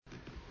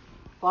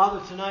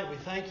Father, tonight we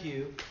thank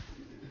you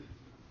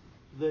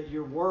that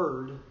your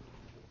word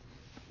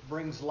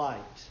brings light.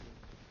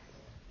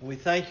 We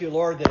thank you,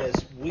 Lord, that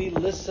as we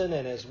listen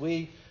and as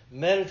we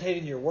meditate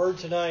in your word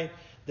tonight,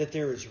 that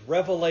there is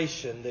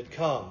revelation that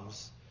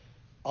comes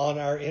on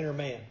our inner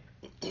man.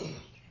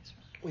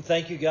 We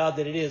thank you, God,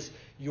 that it is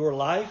your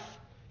life,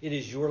 it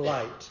is your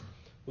light.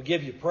 We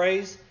give you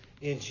praise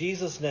in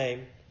Jesus'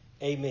 name.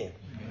 Amen.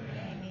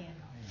 Amen.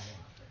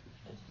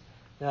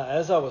 Now,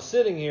 as I was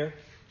sitting here,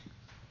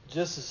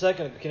 just a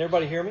second, can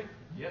everybody hear me?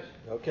 Yes.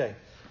 Okay.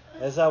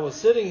 As I was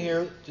sitting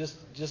here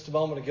just a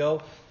moment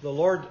ago, the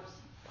Lord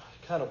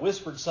kind of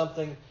whispered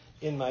something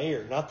in my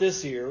ear. Not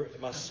this ear,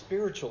 my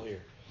spiritual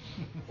ear.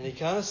 And He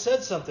kind of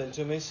said something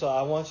to me, so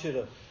I want you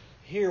to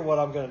hear what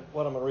I'm going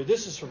to read.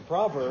 This is from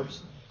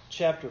Proverbs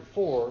chapter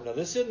 4. Now,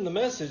 this isn't the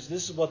message.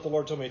 This is what the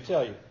Lord told me to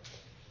tell you.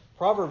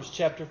 Proverbs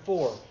chapter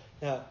 4.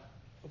 Now,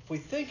 if we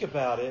think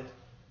about it,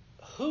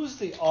 who's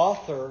the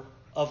author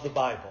of the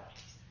Bible?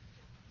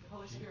 The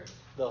Holy Spirit.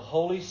 The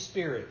Holy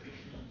Spirit.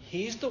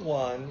 He's the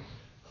one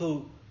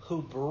who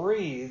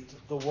breathed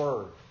the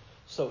Word.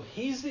 So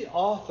He's the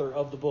author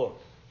of the book.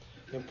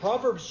 In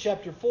Proverbs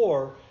chapter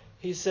 4,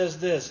 He says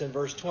this in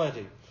verse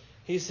 20.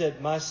 He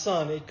said, "My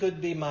son," it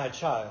could be my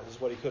child, is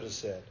what He could have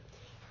said,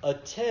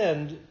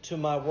 "attend to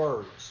my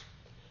words.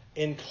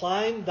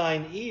 Incline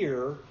thine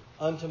ear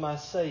unto my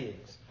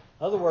sayings."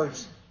 In other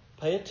words,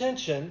 pay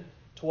attention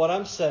to what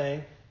I'm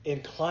saying.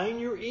 Incline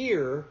your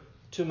ear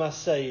to my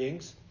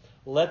sayings.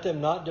 Let them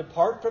not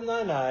depart from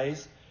thine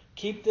eyes.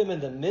 Keep them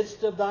in the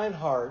midst of thine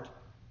heart.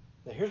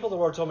 Now here's what the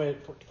Lord told me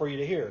for you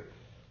to hear.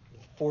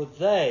 For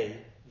they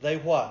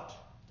what?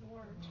 The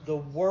words. The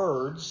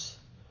words,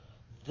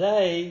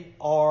 they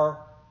are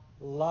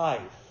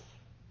life.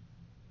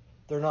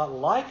 They're not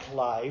like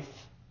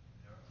life.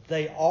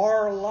 They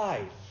are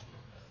life.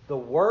 The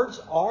words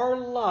are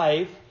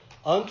life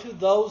unto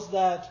those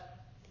that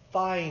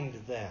find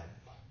them.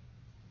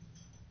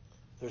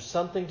 There's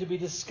something to be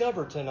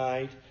discovered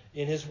tonight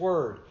in His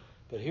Word.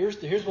 But here's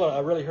what I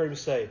really heard Him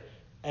say.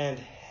 And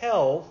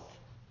health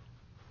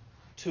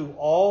to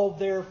all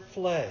their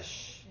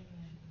flesh.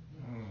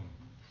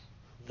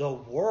 The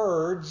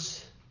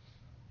words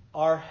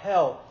are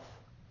health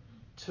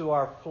to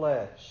our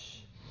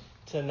flesh.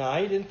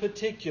 Tonight in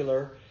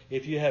particular,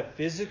 if you have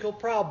physical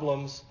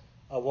problems,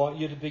 I want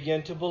you to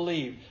begin to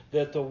believe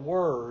that the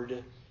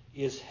Word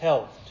is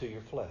health to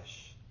your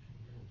flesh.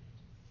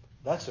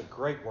 That's a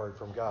great word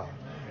from God.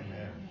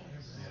 Amen.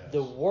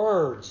 The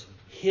words,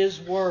 His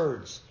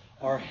words,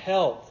 are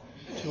health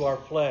to our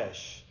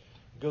flesh.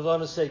 It goes on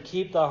to say,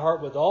 "Keep thy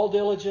heart with all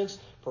diligence,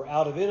 for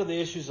out of it are the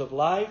issues of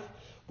life."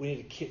 We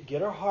need to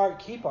get our heart,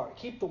 keep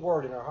the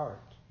word in our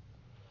heart.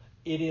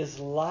 It is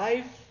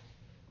life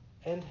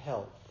and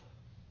health.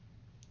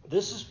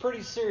 This is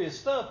pretty serious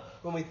stuff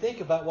when we think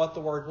about what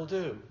the word will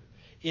do.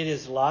 It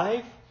is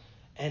life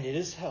and it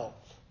is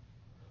health.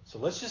 So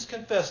let's just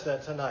confess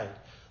that tonight.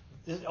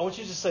 I want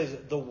you to say,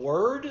 the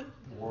Word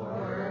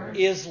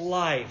is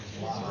life.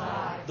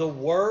 The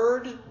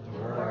Word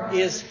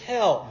is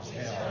health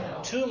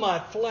to my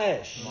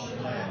flesh.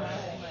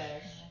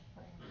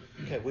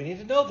 Okay, we need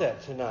to know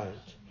that tonight.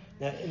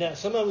 Now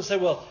some of them say,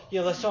 well,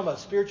 let's talk about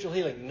spiritual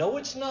healing. No,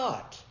 it's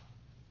not.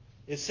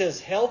 It says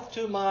health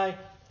to my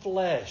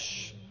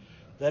flesh.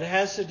 That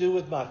has to do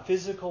with my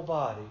physical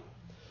body.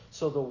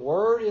 So the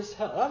Word is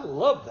health. I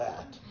love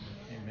that.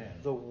 Amen.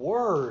 The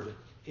Word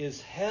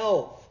is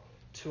health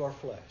to our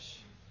flesh.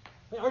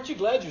 Aren't you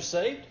glad you're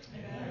saved?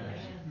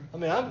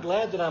 Amen. I'm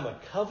glad that I'm a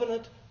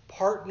covenant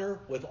partner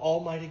with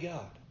Almighty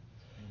God.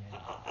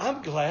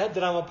 I'm glad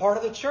that I'm a part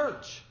of the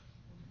church.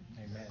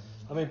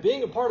 Amen.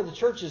 Being a part of the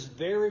church is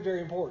very,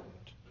 very important.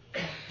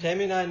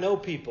 Tammy and I know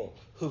people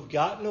who've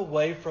gotten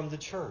away from the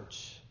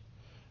church.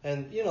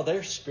 And,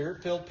 they're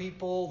spirit-filled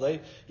people.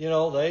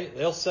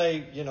 They'll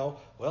say,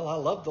 well, I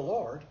love the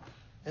Lord.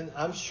 And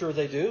I'm sure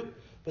they do.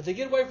 But they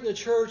get away from the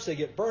church, they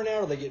get burnt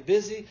out, or they get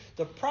busy.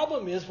 The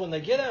problem is when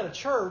they get out of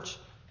church,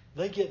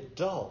 they get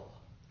dull.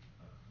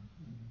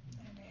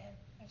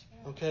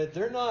 Okay,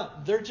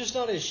 they're just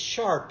not as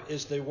sharp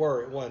as they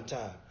were at one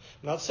time.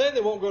 I'm not saying they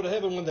won't go to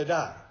heaven when they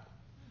die.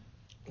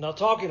 I'm not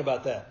talking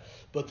about that.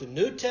 But the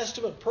New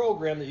Testament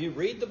program that you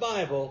read the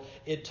Bible,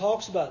 it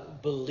talks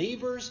about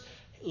believers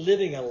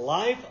living a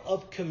life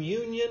of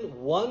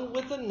communion one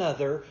with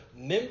another,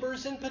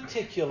 members in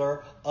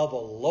particular of a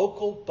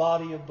local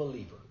body of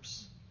believers.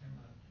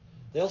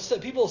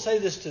 People will say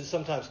this to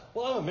sometimes,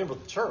 well, I'm a member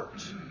of the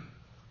church.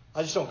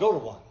 I just don't go to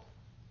one.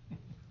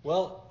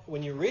 Well,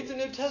 when you read the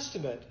New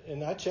Testament,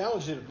 and I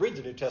challenge you to read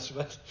the New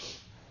Testament,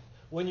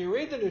 when you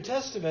read the New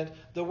Testament,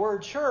 the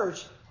word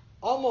church,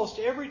 almost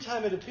every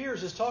time it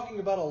appears, is talking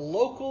about a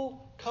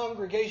local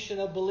congregation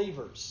of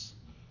believers.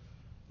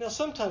 Now,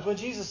 sometimes when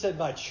Jesus said,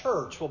 "My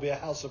church will be a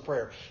house of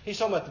prayer," He's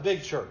talking about the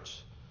big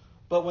church.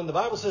 But when the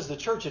Bible says the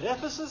church at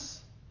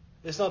Ephesus,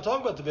 it's not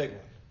talking about the big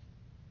one.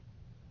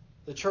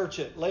 the church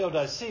at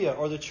Laodicea,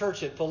 or the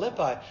church at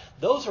Philippi.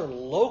 Those are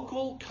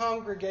local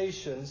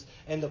congregations,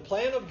 and the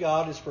plan of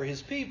God is for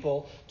His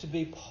people to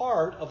be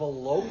part of a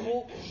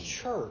local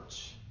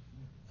church.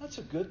 That's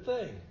a good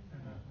thing.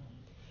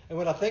 And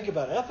when I think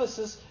about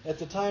Ephesus, at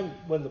the time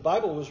when the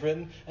Bible was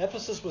written,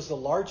 Ephesus was the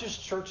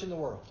largest church in the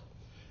world.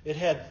 They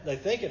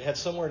think it had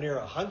somewhere near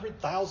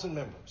 100,000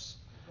 members,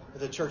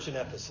 the church in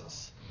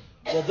Ephesus.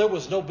 Well, there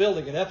was no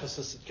building in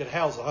Ephesus that could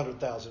house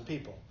 100,000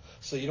 people.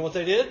 So you know what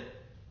they did?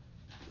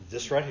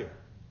 This right here.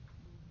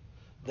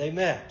 They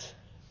met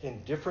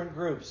in different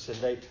groups,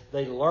 and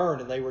they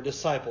learned and they were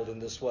discipled in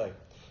this way.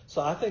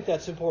 So I think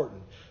that's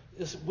important.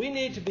 We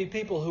need to be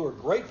people who are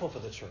grateful for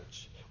the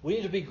church. We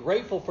need to be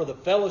grateful for the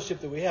fellowship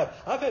that we have.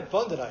 I've had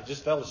fun tonight,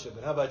 just fellowship.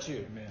 And how about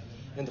you? Amen.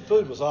 And the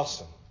food was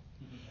awesome.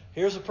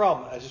 Here's the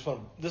problem.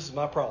 This is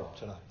my problem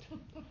tonight.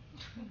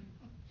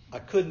 I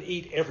couldn't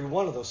eat every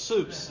one of those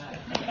soups.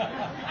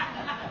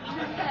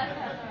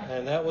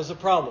 And that was a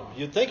problem.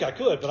 You'd think I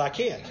could, but I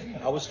can't.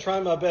 I was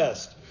trying my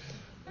best.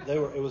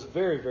 It was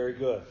very, very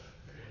good.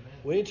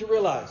 We need to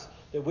realize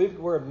that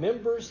we're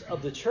members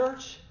of the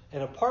church,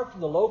 and apart from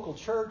the local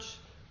church,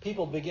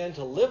 people begin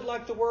to live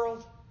like the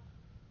world,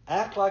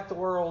 act like the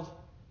world,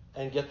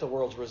 and get the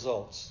world's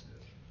results.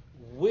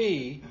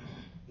 We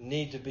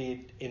need to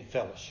be in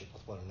fellowship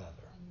with one another.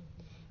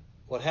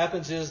 What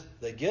happens is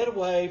they get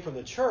away from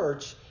the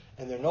church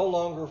and they're no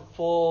longer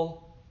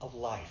full of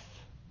life.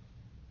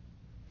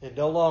 It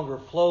no longer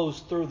flows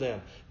through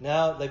them.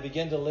 Now they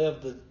begin to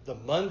live the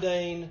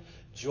mundane,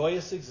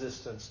 joyous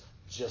existence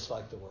just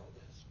like the world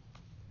is.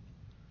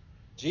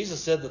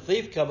 Jesus said, the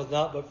thief cometh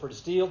not but for to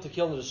steal, to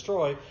kill, and to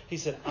destroy. He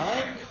said, I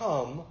am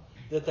come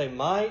that they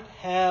might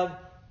have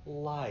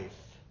life,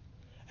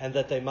 and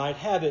that they might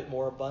have it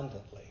more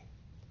abundantly.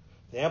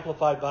 The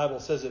Amplified Bible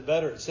says it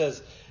better. It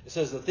says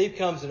the thief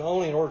comes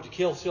only in order to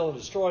kill, steal, and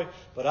destroy,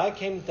 but I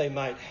came that they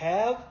might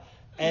have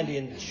and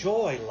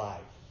enjoy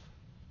life,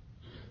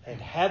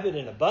 and have it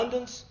in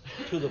abundance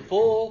to the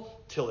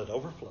full till it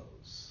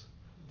overflows.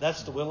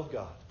 That's the will of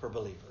God for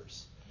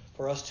believers,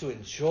 for us to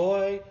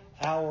enjoy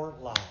our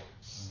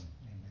lives.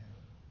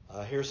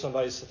 I hear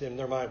somebody say in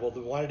their mind, well,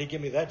 then why did He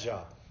give me that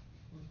job?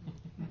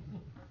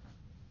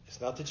 It's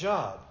not the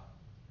job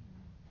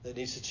that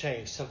needs to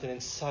change. Something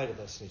inside of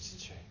us needs to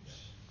change.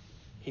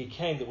 He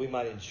came that we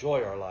might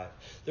enjoy our life.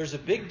 There's a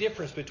big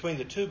difference between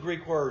the two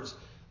Greek words,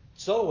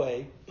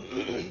 zoe,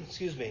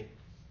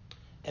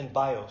 and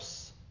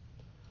bios.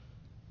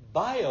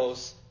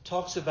 Bios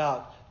talks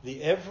about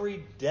the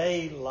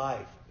everyday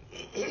life.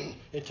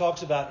 It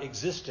talks about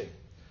existing.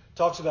 It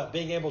talks about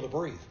being able to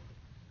breathe.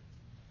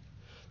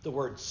 The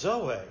word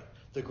zoe,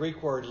 the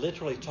Greek word,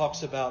 literally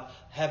talks about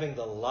having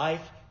the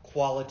life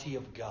quality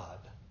of God.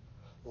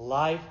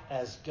 Life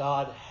as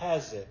God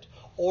has it,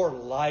 or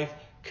life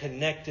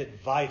connected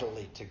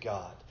vitally to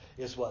God,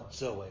 is what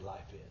zoe life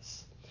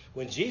is.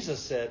 When Jesus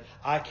said,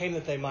 I came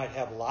that they might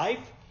have life,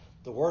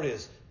 the word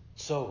is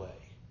zoe,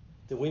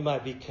 that we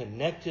might be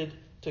connected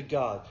to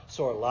God,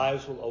 so our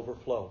lives will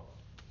overflow.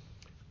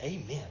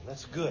 Amen.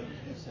 That's good.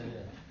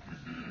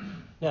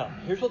 Now,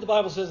 here's what the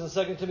Bible says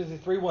in 2 Timothy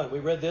 3:1. We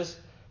read this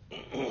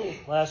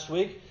last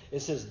week. It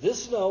says,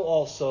 this know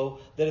also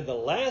that in the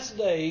last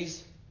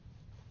days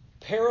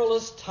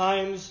perilous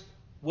times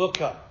will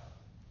come.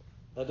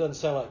 That doesn't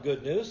sound like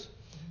good news.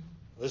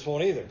 This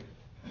won't either.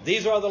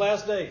 These are the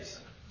last days.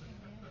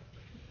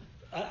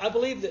 I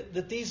believe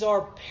that these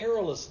are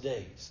perilous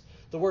days.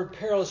 The word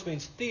perilous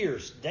means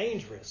fierce,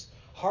 dangerous,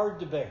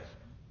 hard to bear.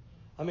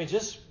 I mean,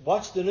 just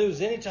watch the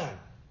news anytime,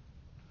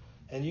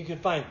 and you can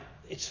find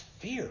it's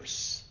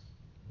fierce.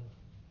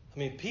 I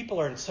mean, people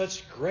are in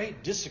such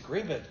great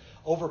disagreement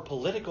over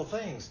political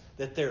things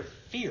that they're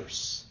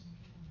fierce.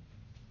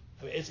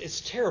 I mean,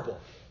 it's terrible.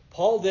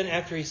 Paul then,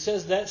 after he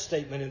says that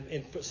statement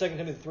in 2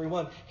 Timothy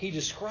 3:1, he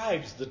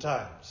describes the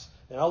times.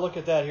 And I'll look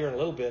at that here in a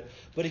little bit.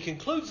 But he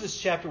concludes this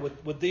chapter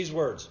with these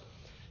words.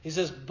 He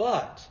says,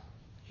 but,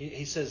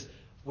 he says,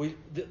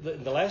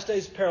 in the last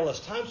days perilous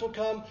times will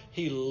come.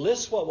 He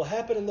lists what will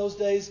happen in those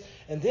days.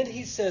 And then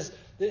he says,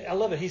 I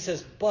love it, he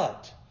says,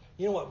 but.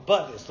 You know what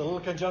but is? The little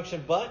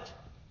conjunction but?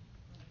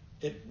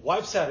 It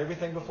wipes out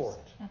everything before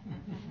it.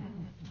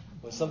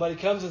 When somebody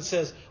comes and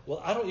says,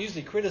 well, I don't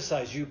usually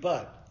criticize you,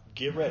 but...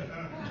 Get ready.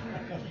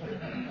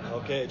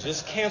 Okay,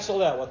 just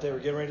cancel out what they were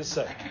getting ready to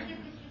say.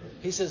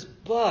 He says,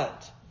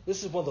 but,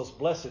 this is one of those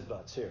blessed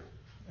buts here.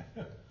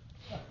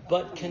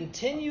 But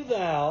continue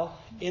thou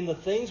in the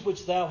things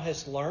which thou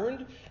hast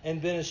learned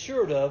and been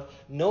assured of,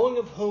 knowing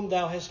of whom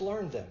thou hast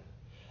learned them.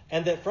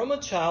 And that from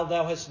a child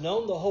thou hast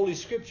known the Holy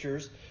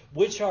Scriptures,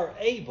 which are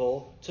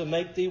able to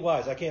make thee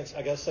wise. I got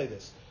to say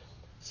this.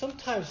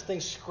 Sometimes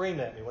things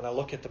scream at me when I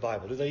look at the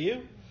Bible. Do they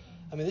you?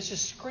 I mean, this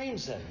just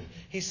screams at me.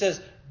 He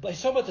says,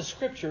 he's talking about the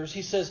Scriptures.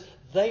 He says,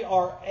 they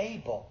are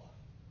able.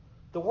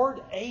 The word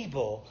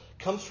able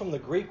comes from the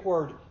Greek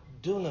word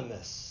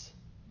dunamis.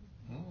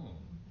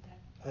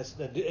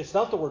 It's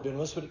not the word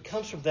dunamis, but it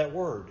comes from that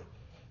word.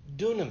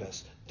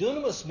 Dunamis.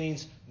 Dunamis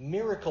means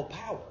miracle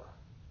power.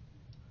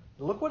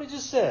 Look what it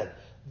just said.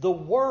 The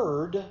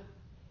Word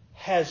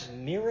has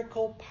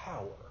miracle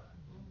power.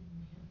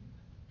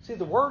 See,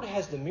 the Word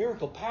has the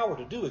miracle power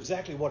to do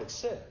exactly what it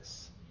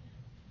says.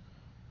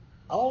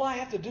 All I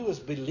have to do is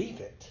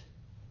believe it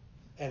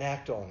and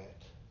act on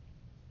it.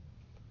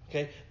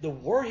 Okay? The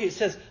Word, it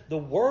says, the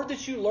Word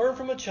that you learn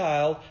from a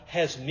child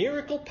has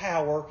miracle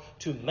power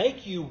to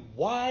make you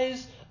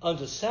wise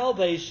unto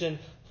salvation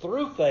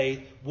through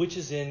faith, which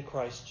is in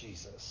Christ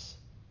Jesus.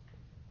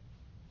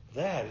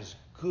 That is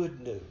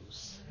good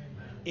news.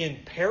 Amen. In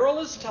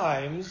perilous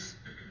times,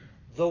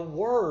 the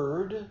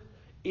Word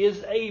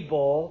is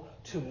able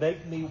to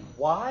make me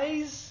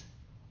wise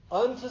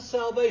unto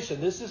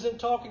salvation. This isn't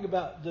talking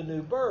about the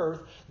new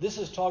birth. This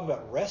is talking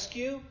about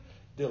rescue,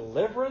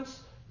 deliverance,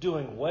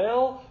 doing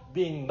well,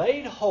 being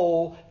made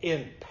whole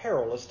in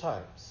perilous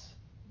times.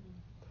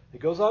 It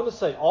goes on to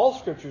say, all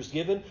Scripture is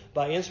given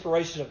by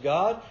inspiration of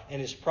God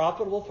and is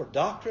profitable for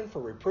doctrine,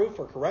 for reproof,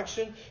 for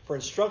correction, for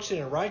instruction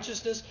in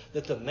righteousness,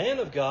 that the man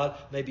of God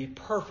may be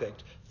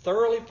perfect,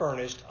 thoroughly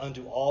furnished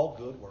unto all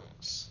good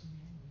works.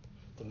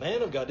 The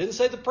man of God. It didn't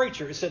say the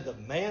preacher. It said the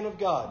man of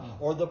God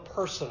or the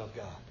person of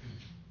God.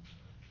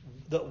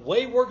 The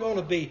way we're going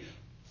to be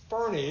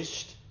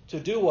furnished to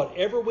do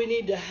whatever we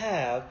need to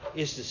have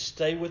is to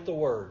stay with the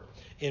Word.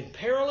 In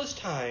perilous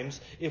times,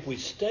 if we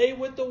stay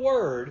with the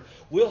Word,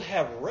 we'll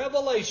have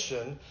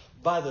revelation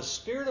by the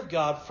Spirit of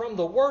God from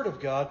the Word of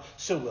God,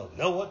 so we'll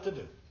know what to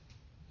do.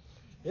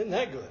 Isn't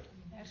that good?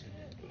 That's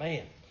good.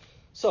 Man.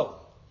 So,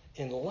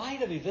 in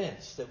light of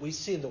events that we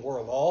see in the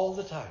world all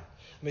the time,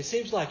 I mean, it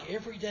seems like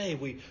every day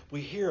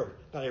we hear of,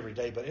 not every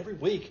day, but every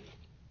week,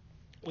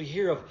 we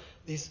hear of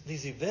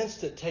these events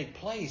that take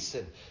place,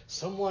 and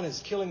someone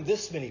is killing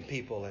this many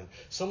people, and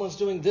someone's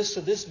doing this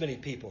to this many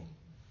people.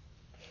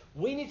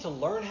 We need to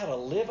learn how to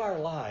live our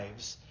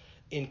lives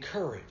in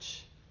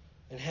courage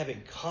and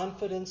having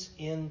confidence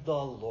in the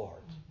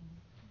Lord.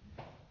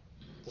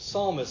 The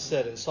psalmist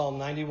said in Psalm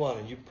 91,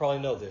 and you probably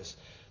know this,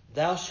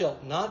 "Thou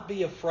shalt not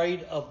be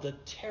afraid of the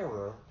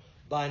terror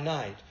by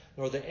night,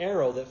 nor the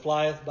arrow that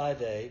flieth by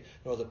day,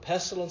 nor the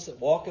pestilence that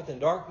walketh in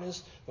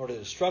darkness, nor the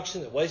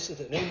destruction that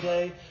wasteth at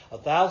noonday.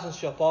 1,000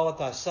 shall fall at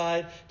thy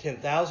side,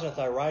 10,000 at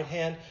thy right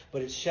hand,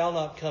 but it shall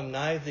not come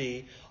nigh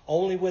thee.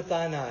 Only with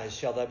thine eyes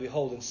shall thou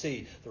behold and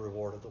see the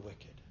reward of the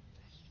wicked."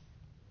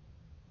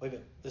 Wait a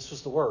minute. This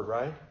was the word,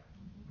 right?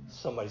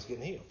 Somebody's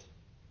getting healed.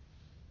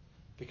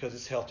 Because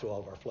it's health to all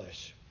of our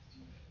flesh.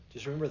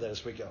 Just remember that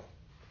as we go.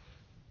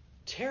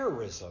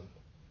 Terrorism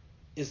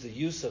is the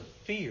use of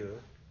fear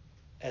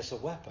as a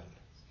weapon.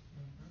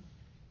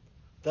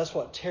 That's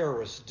what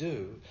terrorists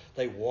do.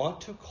 They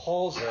want to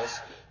cause us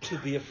to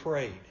be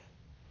afraid.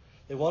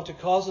 They want to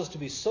cause us to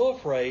be so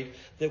afraid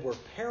that we're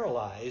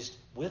paralyzed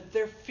with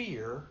their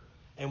fear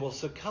and will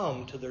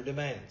succumb to their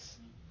demands.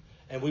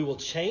 And we will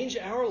change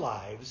our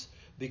lives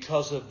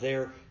because of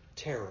their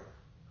terror.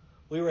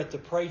 We were at the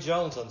Pray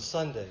Jones on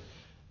Sunday.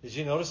 Did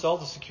you notice all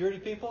the security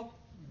people?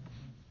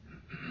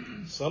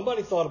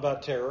 Somebody thought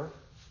about terror.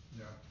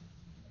 Yeah.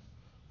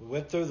 We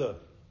went through the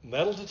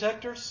metal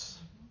detectors.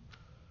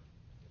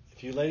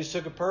 If you ladies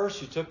took a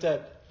purse, you took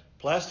that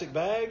plastic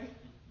bag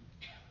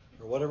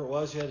or whatever it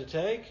was you had to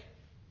take.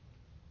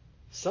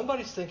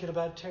 Somebody's thinking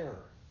about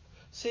terror.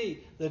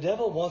 See, the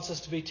devil wants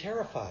us to be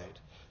terrified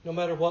no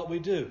matter what we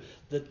do.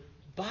 The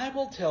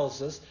Bible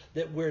tells us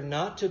that we're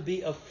not to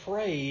be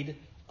afraid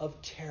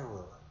of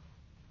terror.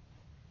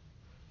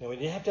 Now,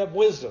 we have to have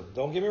wisdom.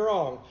 Don't get me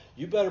wrong.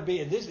 You better be,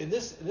 in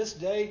this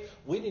day,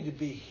 we need to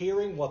be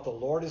hearing what the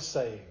Lord is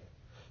saying.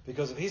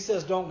 Because if He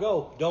says don't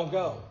go, don't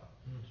go.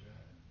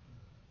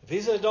 If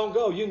He says don't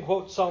go, you can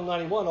quote Psalm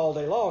 91 all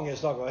day long, and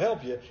it's not going to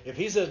help you. If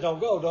He says don't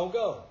go, don't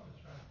go.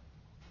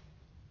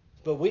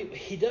 But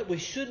we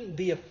shouldn't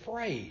be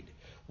afraid.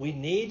 We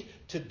need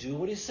to do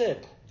what He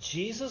said.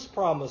 Jesus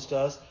promised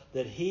us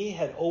that He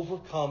had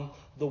overcome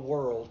the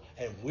world,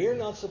 and we're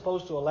not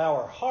supposed to allow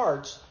our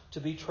hearts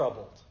to be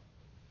troubled.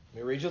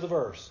 Let me read you the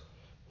verse.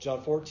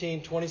 John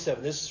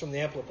 14:27. This is from the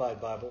Amplified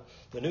Bible,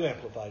 the New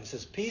Amplified. It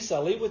says, "Peace I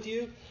leave with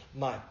you,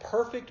 my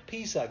perfect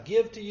peace I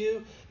give to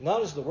you.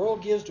 Not as the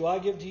world gives do I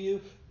give to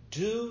you.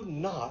 Do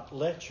not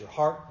let your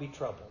heart be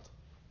troubled."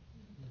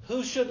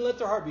 Who shouldn't let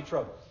their heart be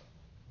troubled?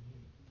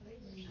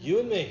 You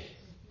and me.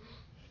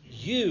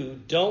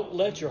 You don't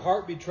let your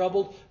heart be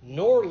troubled,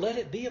 nor let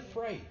it be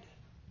afraid.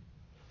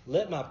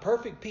 Let my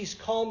perfect peace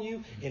calm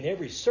you in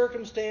every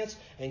circumstance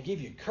and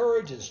give you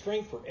courage and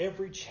strength for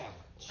every challenge.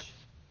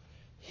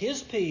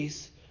 His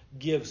peace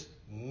gives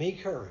me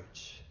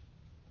courage.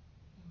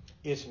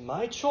 It's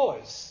my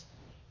choice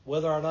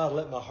whether or not I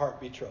let my heart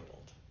be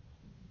troubled.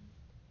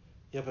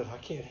 Yeah, but I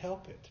can't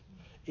help it.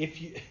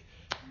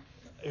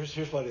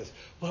 Here's what it is.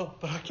 Well,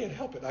 but I can't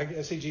help it.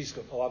 I see Jesus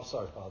go, "Oh, I'm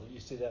sorry, Father. You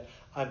see that?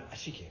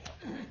 She can't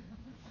help it."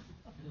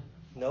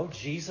 No,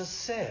 Jesus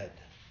said,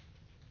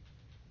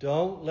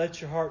 don't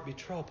let your heart be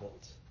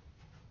troubled.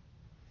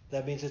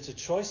 That means it's a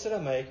choice that I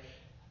make.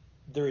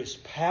 There is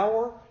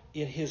power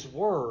in His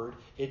Word.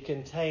 It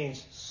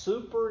contains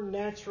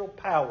supernatural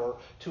power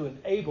to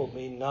enable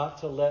me not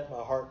to let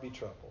my heart be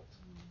troubled.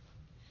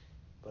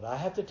 But I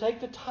have to take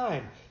the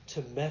time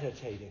to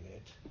meditate in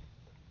it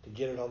to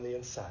get it on the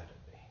inside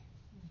of me.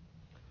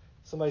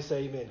 Somebody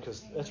say amen,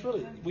 because that's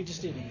really, we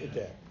just need to get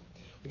that.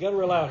 We've got to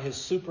rely on His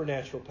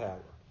supernatural power.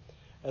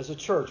 As a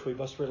church, we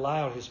must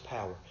rely on His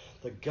power.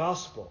 The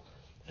gospel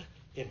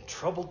in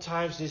troubled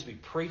times needs to be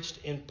preached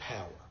in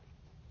power.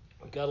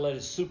 We've got to let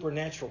His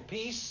supernatural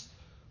peace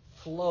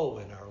flow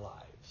in our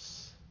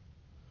lives.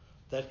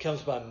 That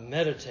comes by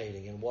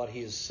meditating in what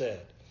He has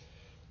said.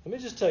 Let me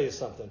just tell you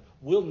something.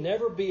 We'll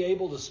never be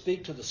able to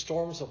speak to the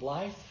storms of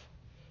life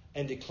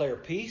and declare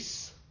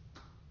peace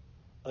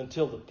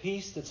until the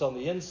peace that's on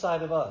the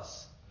inside of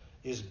us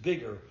is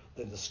bigger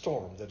than the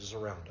storm that is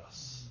around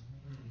us.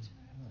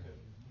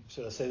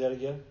 Should I say that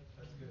again?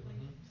 That's good.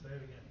 Say it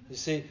again. You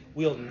see,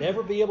 we'll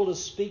never be able to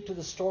speak to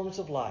the storms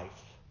of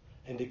life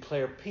and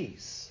declare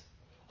peace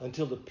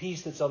until the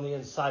peace that's on the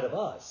inside of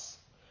us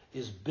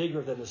is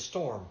bigger than the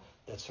storm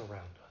that's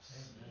around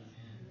us.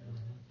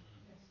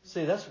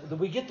 See,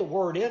 we get the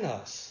word in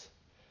us.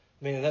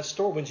 I mean, in that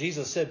story, when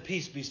Jesus said,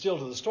 "Peace, be still,"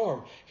 to the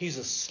storm, He's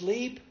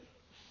asleep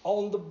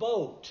on the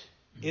boat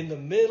in the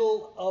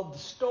middle of the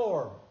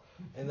storm.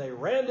 And they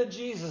ran to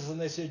Jesus and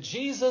they said,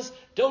 "Jesus,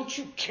 don't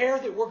you care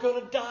that we're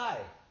going to die?"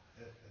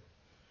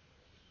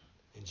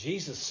 And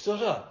Jesus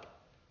stood up,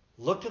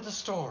 looked at the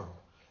storm,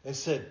 and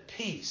said,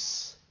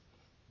 "Peace,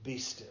 be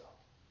still."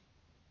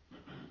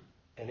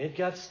 And it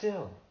got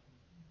still.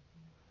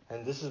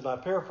 And this is my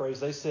paraphrase.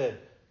 They said,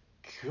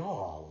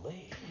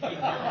 "Golly."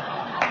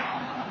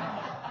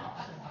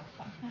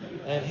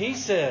 And He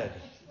said,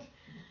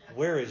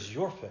 "Where is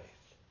your faith?"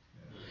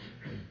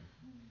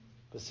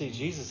 But see,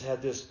 Jesus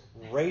had this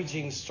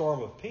raging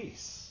storm of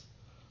peace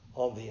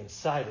on the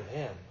inside of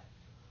Him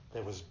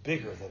that was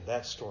bigger than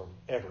that storm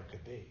ever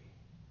could be.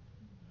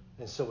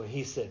 And so when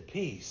He said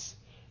peace,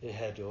 it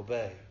had to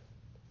obey.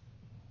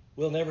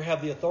 We'll never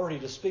have the authority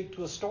to speak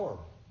to a storm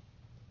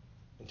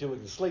until we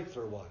can sleep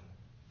through one.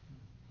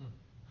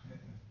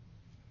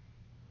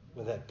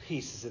 When that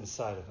peace is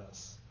inside of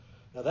us.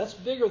 Now that's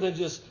bigger than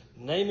just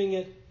naming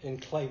it and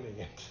claiming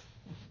it.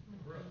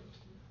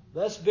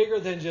 That's bigger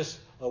than just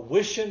a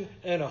wishing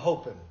and a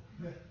hoping.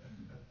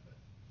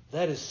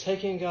 That is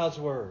taking God's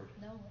word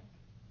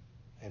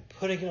and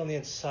putting it on the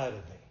inside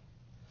of me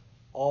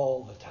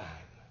all the time.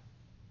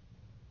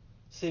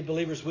 See,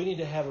 believers, we need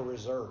to have a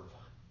reserve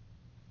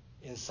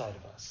inside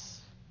of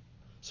us.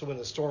 So when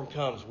the storm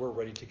comes, we're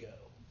ready to go.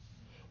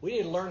 We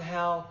need to learn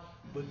how,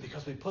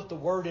 because we put the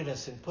word in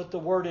us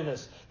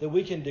that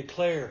we can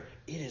declare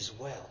it is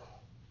well.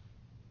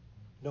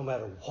 No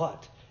matter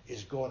what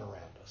is going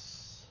around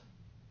us.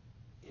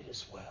 It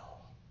is well.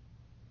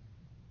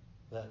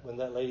 When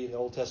that lady in the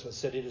Old Testament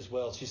said it is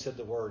well, she said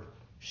the word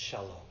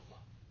shalom.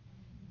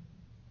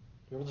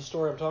 Remember the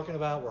story I'm talking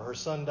about where her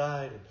son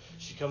died and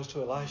she comes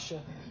to Elisha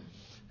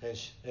and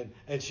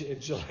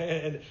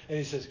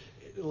he says,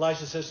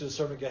 Elisha says to the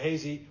servant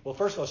Gehazi, well,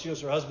 first of all, she goes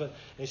to her husband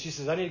and she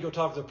says, "I need to go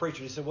talk to the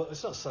preacher." He said, "Well,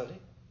 it's not Sunday."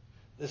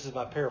 This is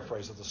my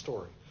paraphrase of the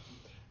story.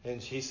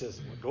 And he says,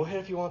 "Well, go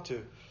ahead if you want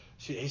to."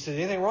 He said,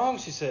 "Anything wrong?"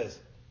 She says,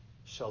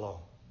 "Shalom.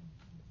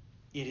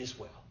 It is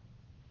well."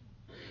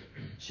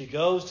 She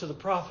goes to the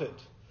prophet,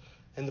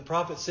 and the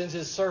prophet sends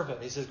his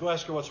servant. He says, "Go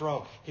ask her what's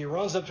wrong." He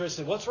runs up to her and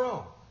says, "What's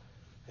wrong?"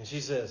 And she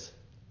says,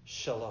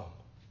 "Shalom.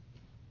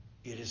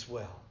 It is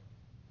well."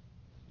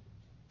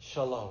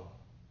 Shalom.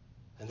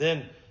 And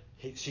then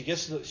she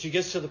gets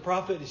to the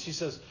prophet, and he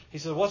says,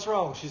 "What's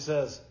wrong?" She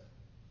says,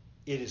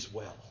 "It is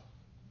well."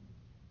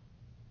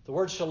 The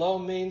word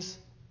shalom means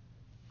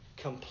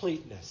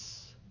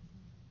completeness.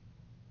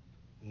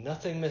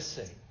 Nothing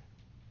missing.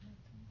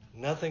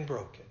 Nothing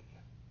broken.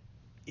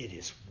 It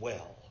is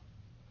well.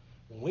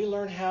 When we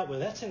learn when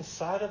that's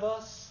inside of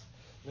us,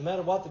 no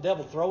matter what the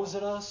devil throws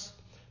at us,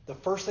 the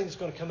first thing that's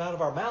going to come out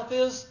of our mouth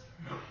is,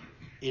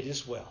 "It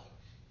is well."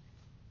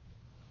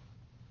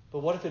 But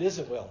what if it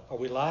isn't well? Are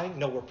we lying?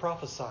 No, we're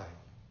prophesying.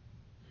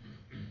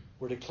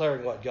 We're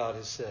declaring what God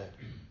has said.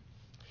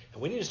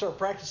 And we need to start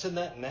practicing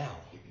that now.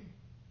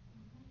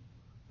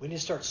 We need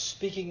to start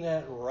speaking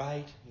that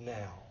right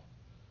now.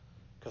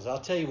 Because I'll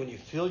tell you, when you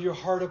fill your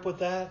heart up with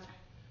that,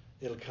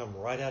 it'll come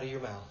right out of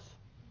your mouth.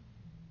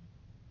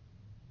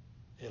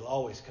 It'll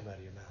always come out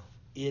of your mouth.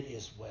 It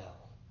is well.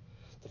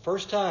 The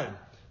first time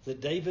that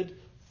David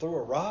threw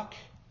a rock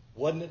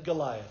wasn't at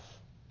Goliath.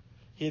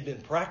 He had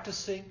been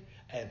practicing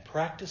and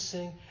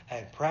practicing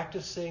and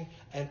practicing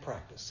and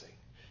practicing.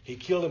 He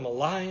killed him a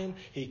lion.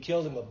 He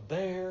killed him a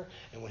bear.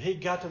 And when he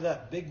got to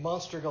that big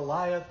monster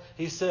Goliath,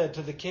 he said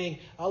to the king,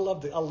 I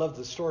love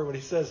the story when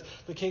he goes to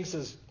the king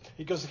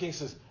and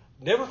says,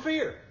 "Never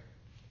fear,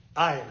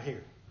 I am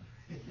here."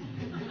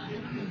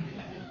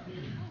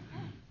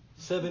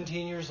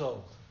 17 years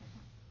old.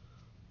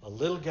 A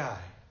little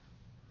guy.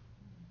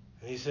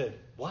 And he said,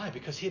 why?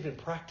 Because he had been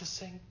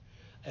practicing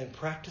and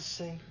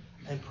practicing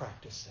and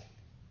practicing.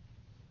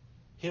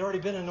 He had already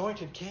been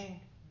anointed king.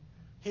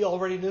 He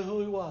already knew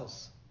who he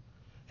was.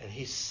 And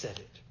he said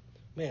it.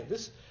 Man,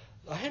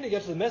 I hadn't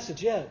got to the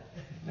message yet.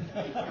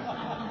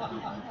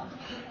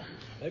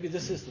 Maybe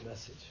this is the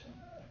message.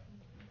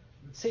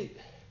 See,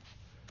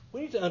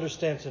 we need to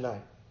understand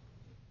tonight.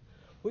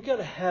 We've got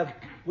to have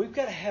we've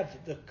got to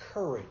have the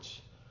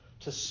courage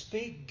to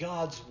speak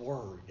God's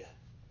word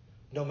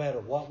no matter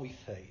what we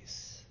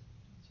face.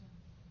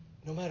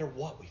 No matter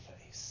what we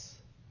face.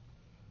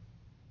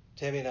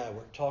 Tammy and I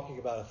were talking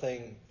about a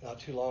thing not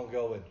too long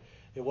ago, and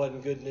it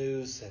wasn't good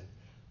news. And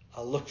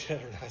I looked at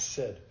her and I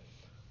said,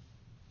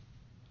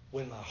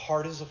 when my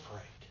heart is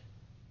afraid,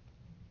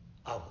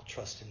 I will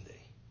trust in thee.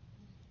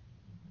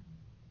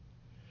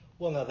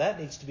 Well, now that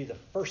needs to be the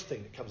first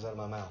thing that comes out of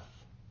my mouth.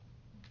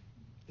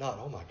 Not,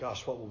 oh my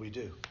gosh, what will we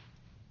do?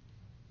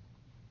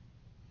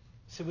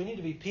 See, we need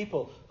to be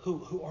people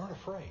who aren't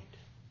afraid.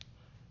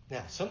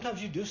 Now,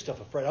 sometimes you do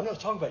stuff afraid. I'm not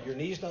talking about your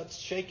knees not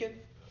shaking.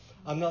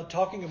 I'm not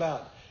talking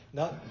about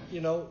not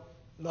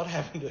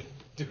having to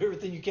do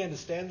everything you can to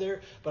stand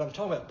there. But I'm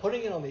talking about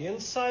putting it on the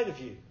inside of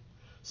you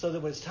so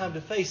that when it's time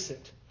to face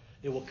it,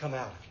 it will come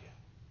out of you.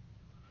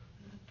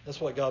 That's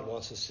what God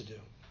wants us to do.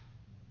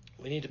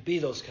 We need to be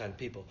those kind of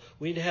people.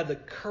 We need to have the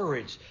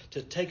courage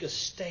to take a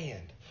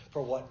stand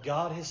for what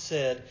God has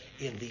said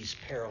in these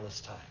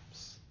perilous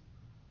times.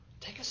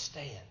 Take a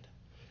stand.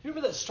 You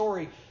remember that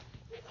story?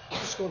 I'm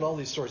just going to all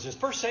these stories. In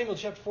 1 Samuel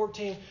chapter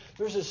 14,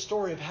 there's this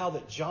story of how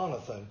that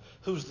Jonathan,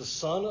 who's the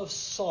son of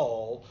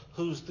Saul,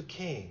 who's the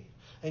king.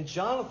 And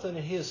Jonathan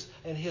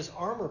and his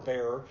armor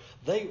bearer,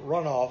 they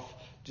run off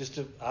just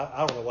to,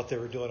 I don't know what they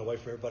were doing away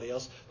from everybody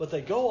else, but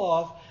they go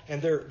off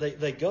and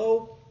they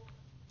go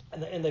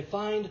and they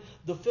find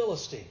the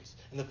Philistines.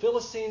 And the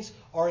Philistines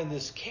are in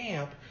this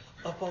camp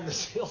up on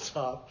this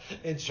hilltop.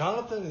 And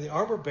Jonathan and the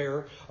armor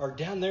bearer are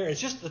down there.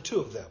 It's just the two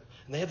of them.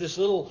 And they have this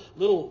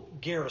little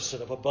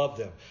garrison up above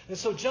them. And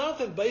so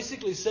Jonathan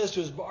basically says to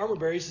his armor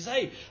bearer, he says,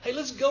 hey,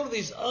 let's go to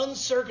these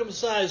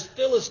uncircumcised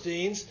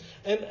Philistines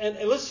and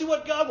let's see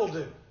what God will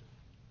do.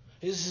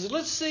 He says,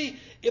 let's see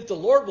if the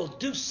Lord will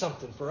do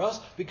something for us,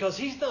 because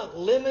he's not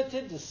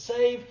limited to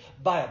save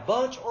by a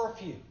bunch or a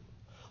few.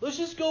 Let's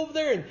just go over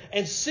there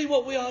and see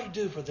what we ought to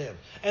do for them.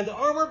 And the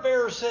armor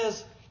bearer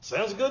says,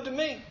 sounds good to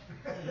me.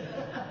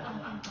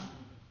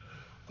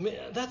 I mean,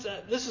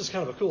 this is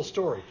kind of a cool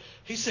story.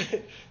 He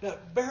said, now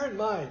bear in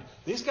mind,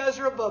 these guys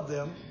are above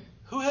them.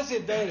 Who has the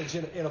advantage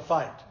in a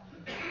fight?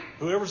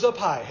 Whoever's up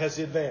high has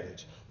the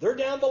advantage. They're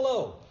down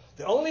below.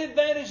 The only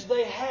advantage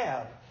they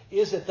have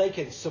is that they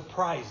can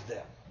surprise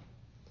them.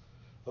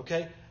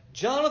 Okay?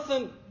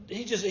 Jonathan,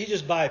 he just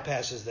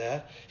bypasses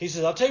that. He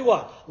says, I'll tell you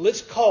what,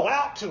 let's call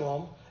out to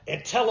them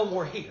and tell them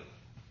we're here.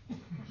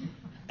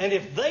 And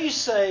if they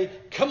say,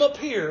 come up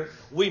here,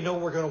 we know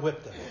we're going to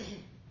whip them.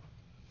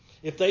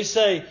 If they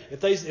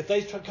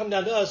come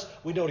down to us,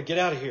 we know to get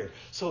out of here.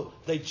 So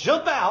they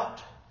jump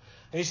out,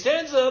 and he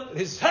stands up, and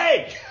he says,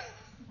 hey!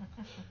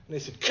 And they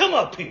said, come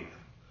up here.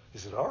 He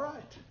said, all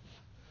right.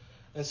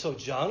 And so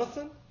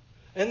Jonathan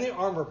and the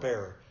armor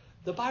bearer,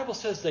 the Bible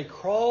says they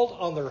crawled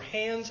on their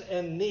hands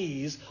and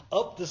knees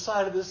up the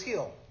side of this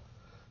hill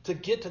to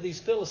get to these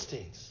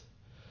Philistines.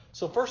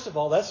 So first of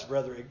all, that's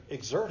rather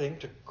exerting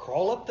to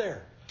crawl up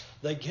there.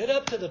 They get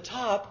up to the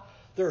top.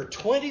 There are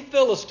 20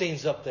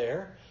 Philistines up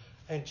there.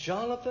 And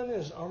Jonathan and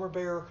his armor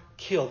bearer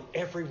killed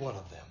every one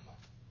of them.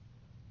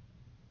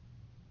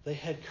 They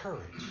had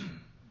courage.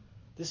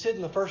 This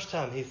isn't the first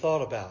time he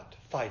thought about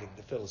fighting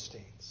the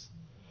Philistines.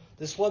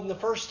 This wasn't the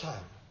first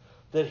time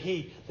that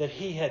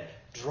he had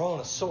drawn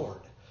a sword.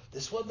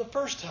 This wasn't the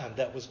first time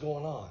that was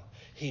going on.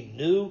 He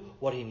knew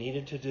what he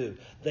needed to do.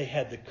 They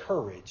had the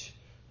courage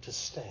to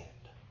stand.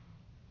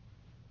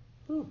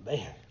 Ooh,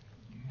 man.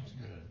 That's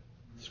good.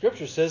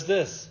 Scripture says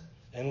this,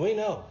 and we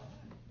know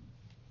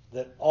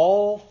that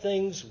all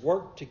things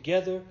work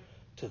together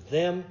to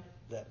them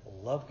that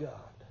love God,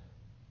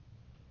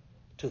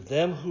 to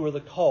them who are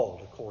the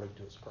called according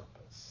to his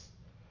purpose.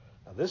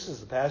 Now, this is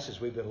the passage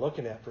we've been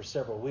looking at for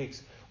several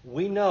weeks.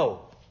 We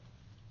know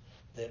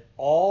that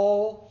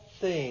all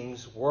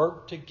things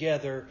work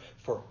together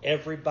for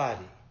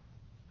everybody.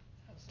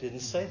 Didn't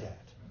say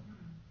that.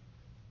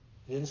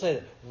 It didn't say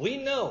that. We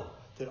know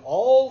that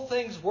all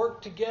things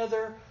work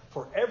together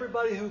for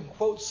everybody who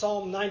quotes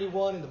Psalm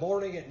 91 in the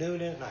morning, at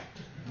noon, and at night.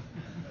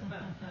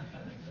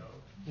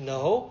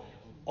 No,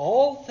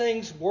 all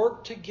things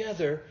work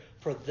together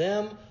for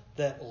them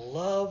that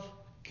love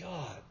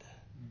God,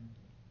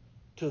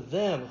 to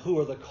them who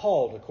are the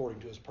called according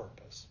to his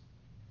purpose.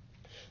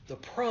 The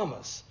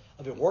promise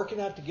of it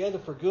working out together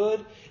for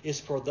good is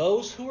for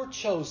those who are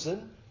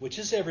chosen, which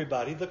is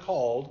everybody, the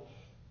called,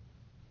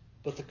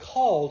 but the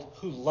called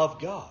who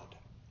love God.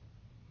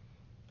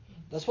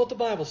 That's what the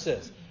Bible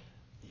says.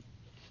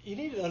 You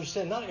need to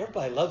understand, not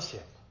everybody loves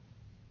him.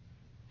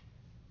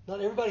 Not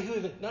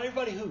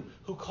everybody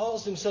who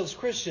calls themselves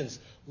Christians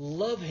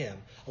love him.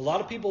 A lot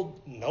of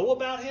people know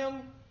about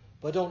him,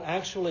 but don't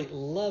actually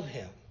love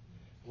him.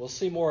 We'll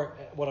see more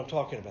what I'm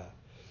talking about.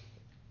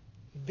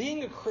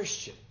 Being a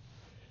Christian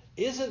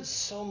isn't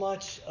so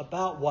much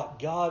about what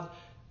God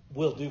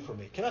will do for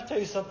me. Can I tell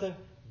you something?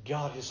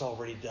 God has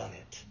already done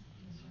it.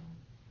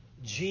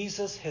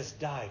 Jesus has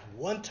died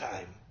one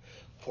time,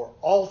 for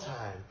all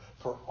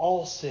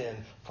sin,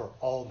 for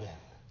all men.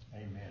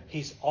 Amen.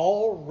 He's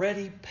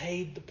already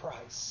paid the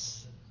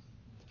price.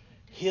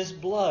 His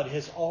blood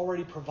has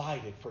already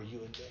provided for you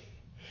and me.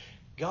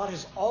 God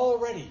has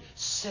already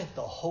sent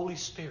the Holy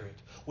Spirit.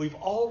 We've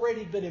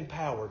already been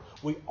empowered.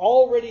 We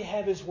already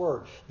have His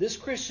Word. This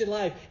Christian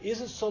life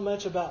isn't so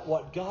much about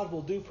what God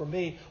will do for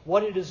me.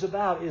 What it is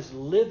about is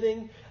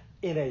living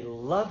in a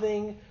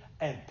loving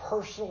and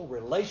personal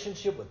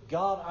relationship with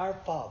God our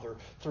Father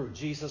through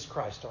Jesus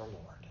Christ our Lord.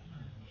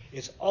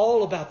 It's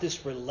all about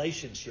this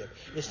relationship.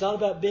 It's not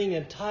about being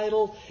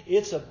entitled.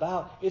 It's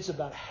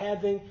about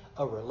having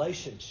a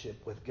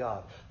relationship with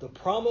God. The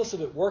promise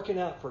of it working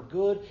out for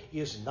good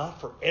is not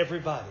for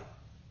everybody.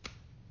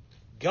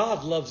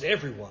 God loves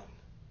everyone.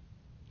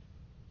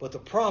 But the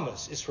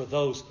promise is for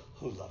those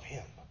who love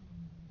Him.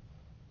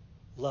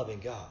 Loving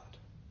God.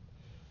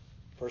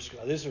 First,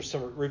 these are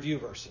some review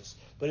verses.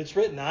 But it's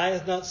written, eye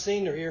hath not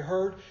seen nor ear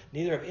heard,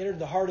 neither have entered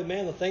the heart of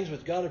man the things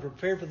which God hath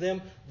prepared for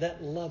them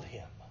that love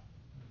Him.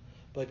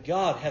 But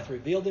God hath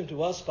revealed them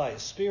to us by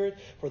His Spirit,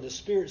 for the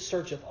Spirit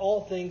searcheth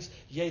all things,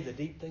 yea, the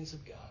deep things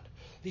of God.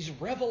 These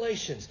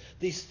revelations,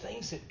 these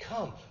things that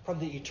come from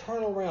the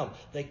eternal realm,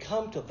 they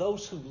come to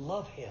those who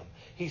love Him.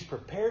 He's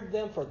prepared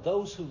them for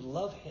those who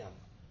love Him.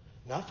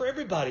 Not for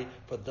everybody,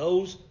 for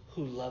those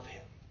who love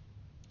Him.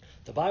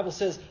 The Bible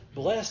says,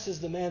 blessed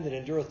is the man that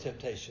endureth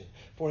temptation.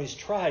 For when he's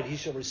tried, he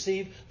shall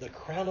receive the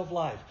crown of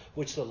life,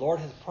 which the Lord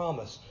hath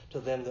promised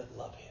to them that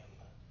love Him.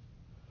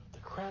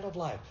 Crown of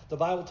life. The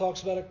Bible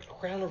talks about a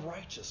crown of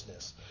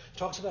righteousness. It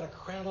talks about a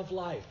crown of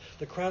life.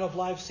 The crown of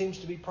life seems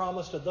to be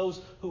promised to those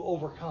who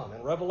overcome.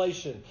 In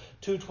Revelation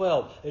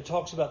 2:12, it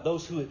talks about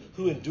those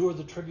who endure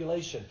the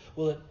tribulation.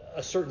 Well,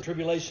 a certain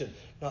tribulation,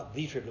 not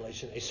the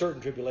tribulation, a certain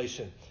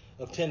tribulation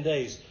of 10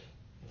 days,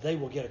 they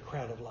will get a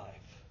crown of life.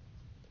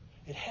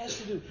 It has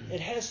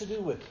to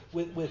do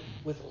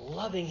with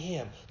loving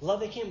Him.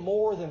 Loving Him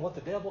more than what the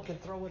devil can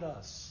throw at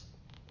us.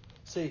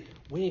 See,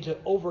 we need to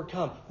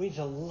overcome. We need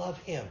to love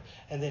Him.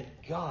 And then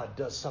God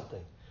does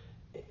something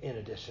in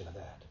addition to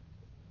that.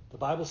 The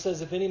Bible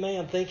says, if any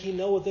man think he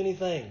knoweth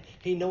anything,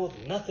 he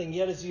knoweth nothing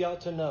yet as he ought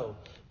to know.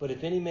 But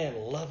if any man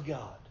love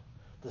God,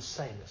 the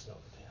same is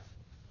knoweth Him.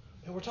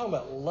 And we're talking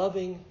about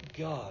loving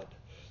God.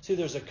 See,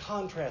 there's a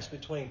contrast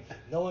between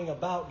knowing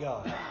about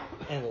God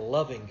and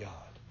loving God.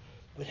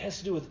 But it has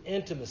to do with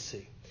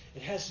intimacy.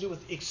 It has to do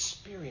with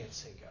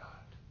experiencing God.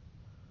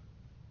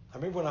 I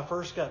remember when I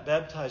first got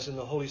baptized in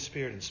the Holy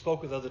Spirit and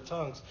spoke with other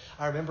tongues,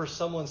 I remember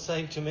someone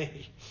saying to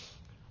me,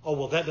 oh,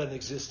 well, that doesn't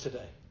exist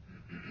today.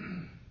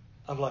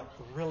 I'm like,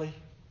 really?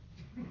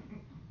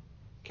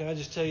 Can I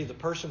just tell you, the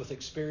person with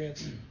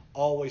experience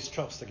always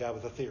trumps the guy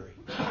with a theory.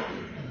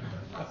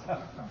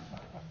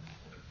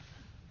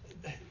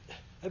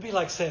 It'd be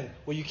like saying,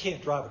 well, you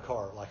can't drive a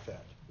car like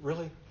that.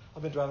 Really?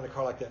 I've been driving a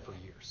car like that for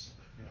years.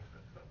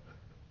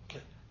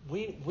 Okay.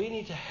 We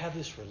need to have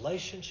this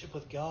relationship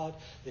with God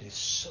that is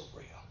so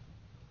real.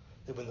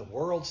 That when the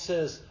world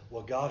says,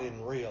 well, God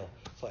isn't real,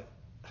 it's like,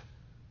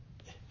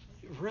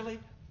 really?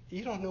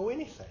 You don't know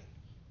anything.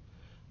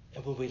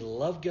 And when we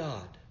love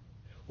God,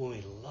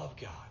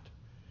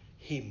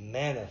 He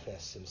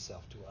manifests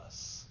Himself to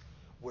us.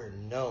 We're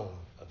known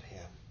of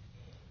Him.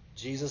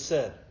 Jesus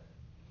said,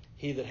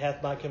 he that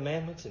hath my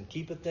commandments and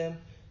keepeth them,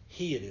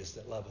 he it is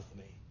that loveth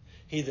me.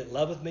 He that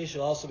loveth me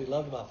shall also be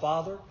loved of my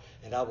Father,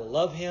 and I will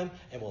love him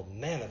and will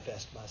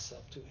manifest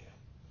myself to him.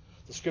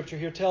 The Scripture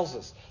here tells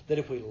us that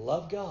if we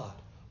love God,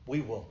 we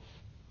will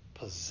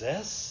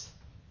possess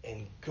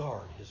and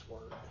guard His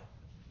Word.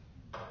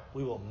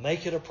 We will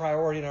make it a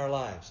priority in our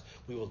lives.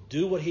 We will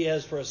do what He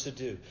has for us to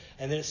do.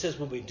 And then it says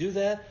when we do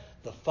that,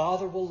 the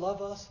Father will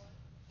love us.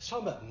 It's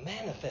talking about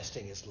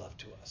manifesting His love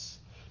to us.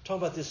 It's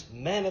talking about this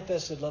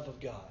manifested love of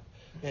God.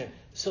 Man,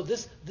 so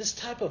this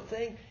type of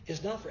thing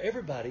is not for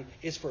everybody.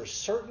 It's for a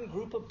certain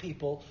group of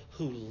people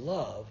who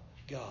love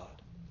God.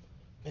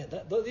 Man,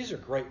 these are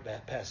great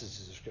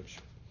passages of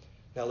Scripture.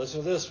 Now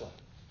listen to this one.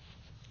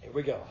 Here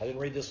we go. I didn't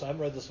read this one. I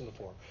haven't read this one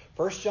before.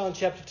 1 John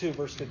chapter 2,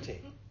 verse 15.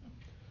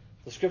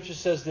 The Scripture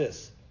says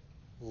this: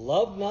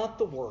 love not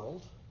the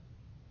world,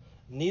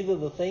 neither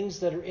the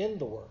things that are in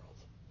the world.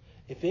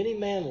 If any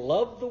man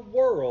love the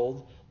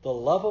world, the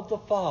love of the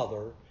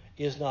Father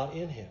is not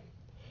in him.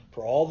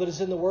 For all that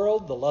is in the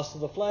world, the lust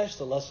of the flesh,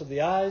 the lust of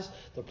the eyes,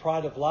 the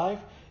pride of life,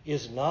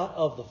 is not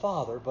of the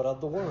Father, but of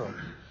the world.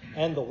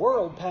 And the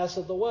world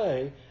passeth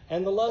away,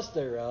 and the lust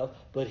thereof,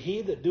 but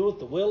he that doeth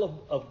the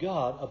will of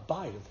God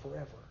abideth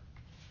forever.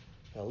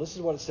 Now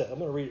listen to what it says. I'm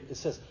going to read it. It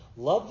says,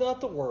 love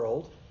not the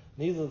world,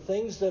 neither the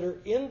things that are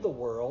in the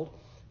world.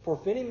 For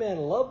if any man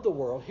love the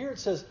world, here it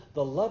says,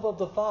 the love of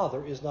the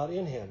Father is not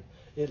in him.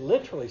 It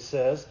literally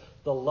says,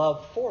 the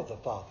love for the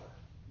Father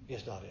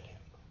is not in him.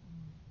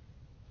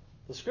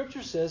 The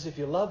Scripture says if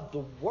you love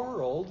the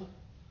world,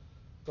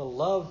 the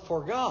love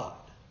for God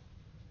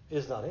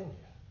is not in you.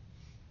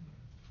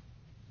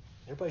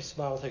 Everybody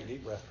smile and take a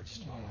deep breath for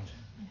just a moment.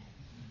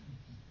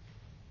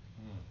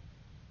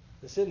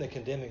 This isn't a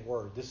condemning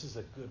word. This is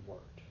a good word.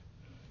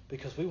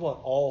 Because we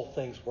want all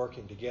things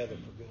working together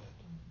for good.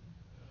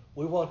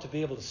 We want to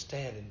be able to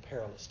stand in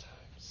perilous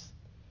times.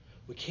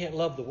 We can't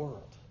love the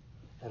world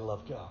and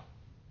love God.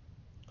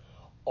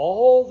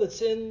 All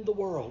that's in the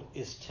world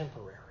is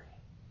temporary.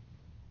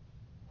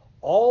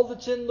 All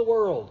that's in the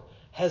world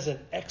has an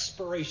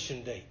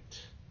expiration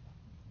date.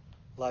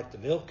 Like the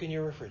milk in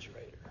your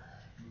refrigerator.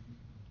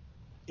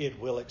 It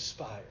will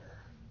expire.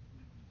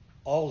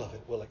 All of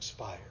it will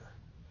expire.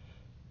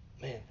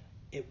 Man,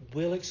 it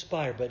will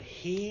expire. But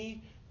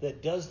he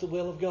that does the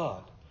will of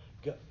God,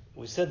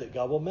 we said that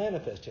God will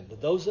manifest him.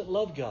 But those that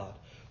love God,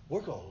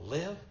 we're going to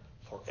live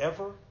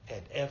forever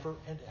and ever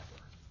and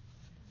ever.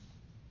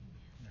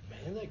 Man,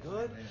 isn't that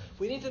good?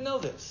 We need to know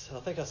this. I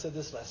think I said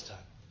this last time.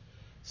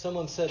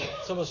 Someone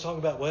was talking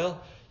about,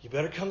 well, you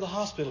better come to the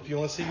hospital if you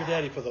want to see your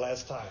daddy for the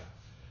last time.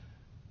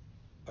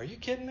 Are you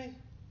kidding me?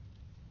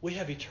 We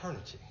have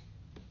eternity.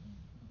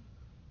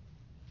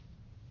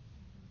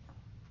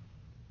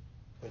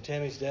 When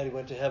Tammy's daddy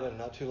went to heaven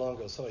not too long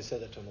ago, somebody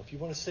said that to him. If you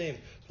want to see him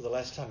for the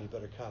last time, you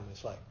better come. And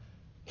it's like,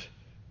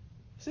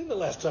 this isn't the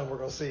last time we're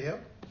going to see him.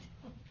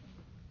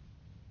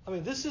 I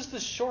mean, this is the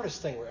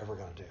shortest thing we're ever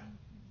going to do.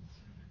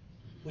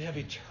 We have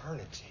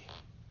eternity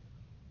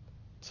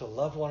to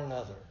love one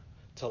another,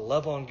 to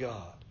love on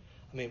God.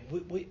 I mean,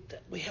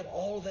 we have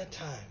all of that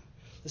time.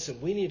 Listen,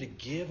 we need to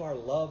give our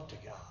love to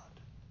God,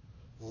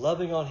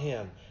 loving on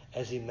him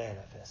as he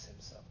manifests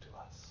himself to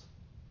us.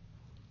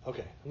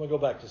 Okay, I'm going to go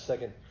back to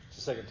 2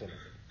 Timothy.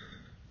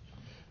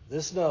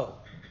 This know,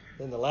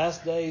 in the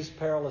last days,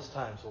 perilous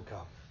times will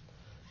come.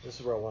 This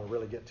is where I want to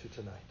really get to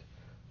tonight.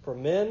 For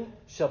men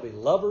shall be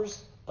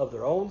lovers of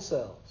their own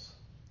selves,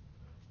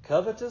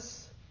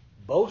 covetous,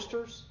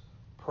 boasters,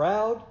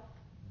 proud,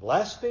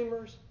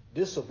 blasphemers,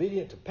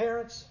 disobedient to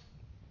parents.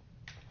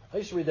 I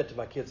used to read that to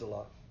my kids a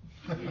lot.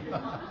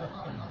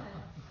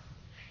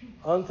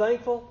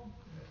 Unthankful,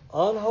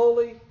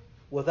 unholy,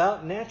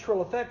 without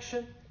natural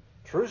affection,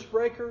 truce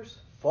breakers,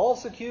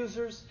 false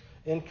accusers,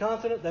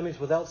 incontinent, that means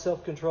without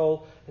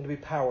self-control, and to be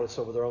powerless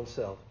over their own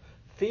self.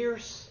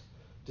 Fierce,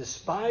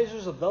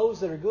 despisers of those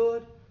that are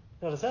good.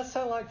 Now, does that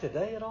sound like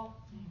today at all?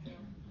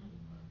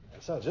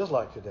 It sounds just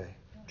like today.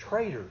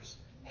 Traitors,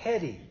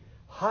 heady,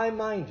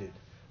 high-minded,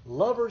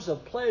 lovers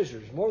of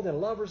pleasures more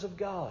than lovers of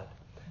God,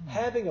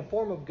 having a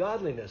form of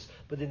godliness,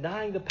 but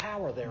denying the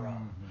power thereof.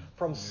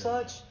 From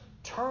such,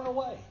 turn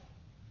away.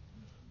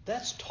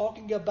 That's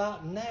talking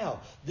about now.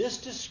 This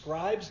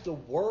describes the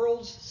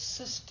world's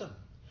system.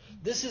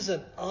 This is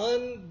an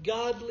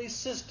ungodly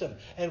system.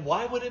 And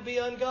why would it be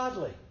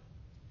ungodly?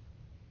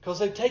 Because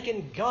they've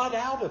taken God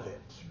out of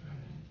it.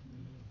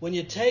 When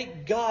you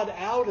take God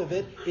out of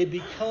it, it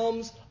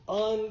becomes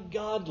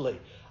ungodly.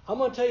 I'm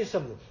going to tell you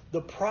something.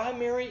 The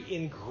primary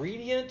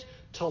ingredient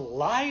to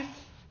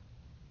life,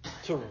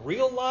 to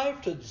real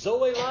life, to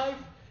Zoe life,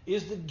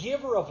 is the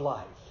giver of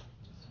life.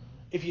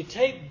 If you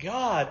take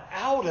God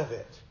out of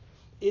it,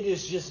 it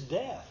is just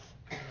death.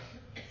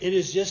 It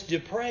is just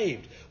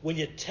depraved. When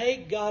you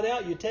take God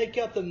out, you take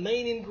out the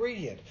main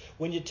ingredient.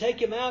 When you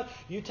take him out,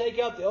 you take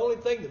out the only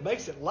thing that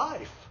makes it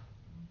life.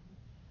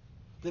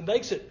 That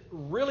makes it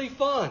really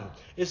fun.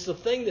 It's the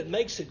thing that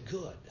makes it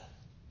good.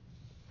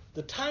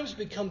 The times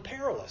become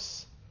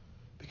perilous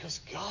because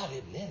God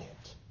isn't in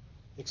it,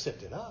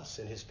 except in us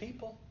and his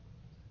people.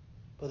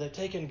 But they've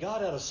taken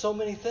God out of so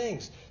many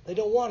things. They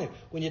don't want him.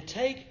 When you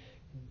take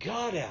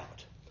God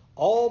out,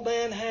 all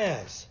man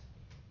has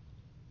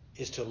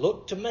is to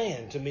look to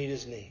man to meet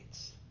his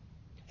needs.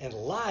 And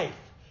life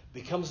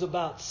becomes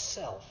about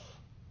self.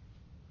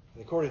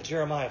 And according to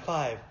Jeremiah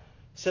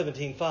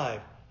 17:5,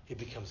 it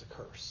becomes a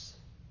curse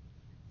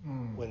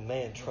when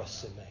man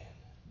trusts in man.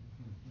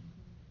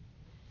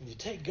 When you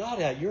take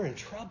God out, you're in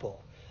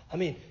trouble. I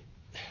mean,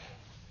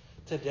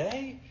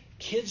 today,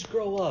 kids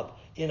grow up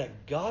in a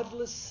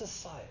godless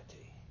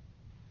society.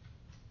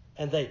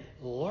 And they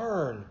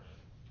learn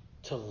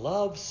to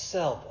love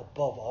self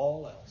above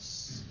all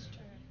else.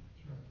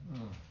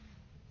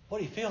 What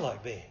do you feel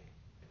like being?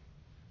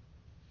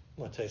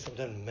 I'm going to tell you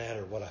something. It doesn't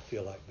matter what I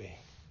feel like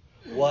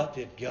being. What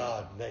did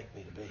God make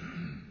me to be?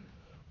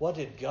 What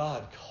did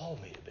God call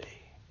me to be?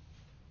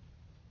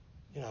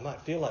 You know, I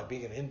might feel like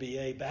being an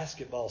NBA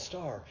basketball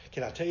star.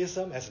 Can I tell you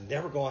something? That's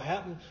never going to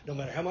happen, no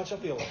matter how much I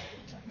feel like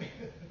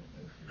it.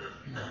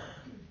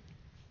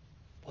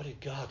 What did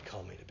God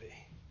call me to be?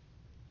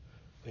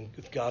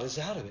 If God is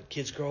out of it,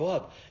 kids grow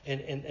up,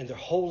 and their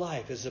whole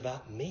life is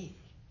about me.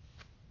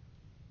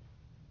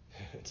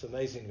 It's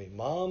amazing to me.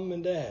 Mom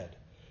and Dad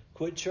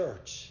quit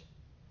church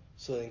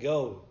so they can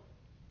go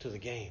to the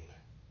game.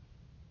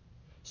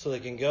 So they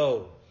can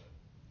go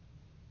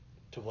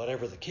to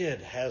whatever the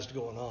kid has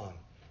going on.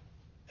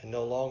 And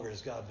no longer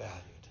is God valued.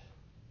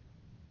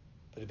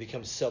 But it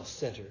becomes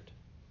self-centered.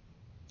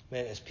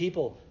 Man, as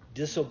people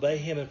disobey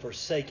him and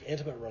forsake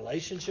intimate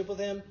relationship with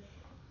him,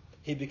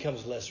 he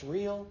becomes less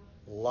real.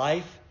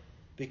 Life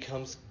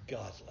becomes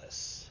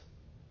godless.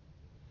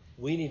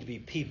 We need to be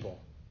people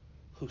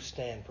who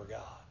stand for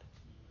God.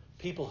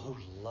 People who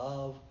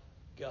love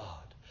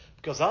God.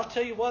 Because I'll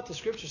tell you what, the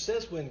scripture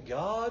says,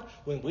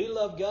 when we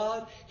love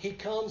God, he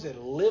comes and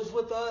lives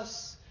with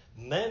us,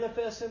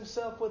 manifests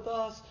himself with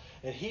us,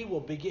 and he'll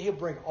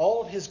bring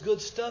all of his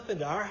good stuff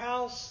into our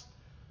house.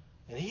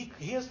 And he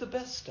has the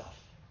best stuff.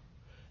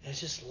 it's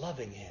just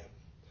loving Him.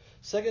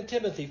 2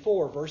 Timothy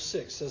 4, verse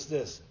 6 says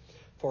this.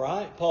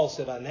 Paul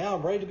said, I now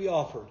am ready to be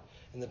offered,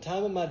 and the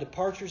time of my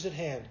departure is at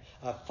hand.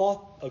 I've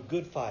fought a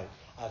good fight.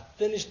 I've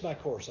finished my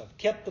course. I've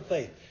kept the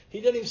faith.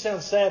 He doesn't even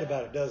sound sad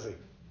about it, does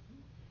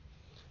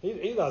he?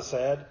 He's not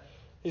sad.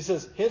 He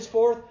says,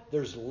 henceforth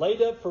there's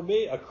laid up for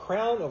me a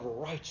crown of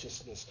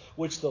righteousness,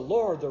 which the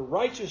Lord, the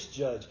righteous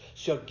judge,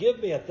 shall give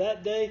me at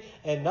that day,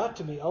 and not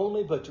to me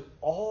only, but to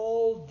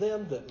all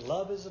them that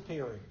love His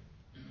appearing.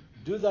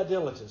 Do thy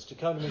diligence to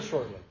come to me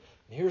shortly.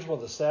 And here's one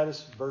of the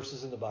saddest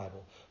verses in the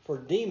Bible. For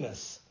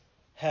Demas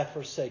hath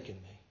forsaken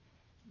me,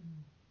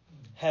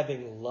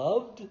 having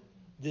loved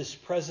this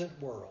present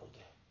world,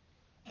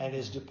 and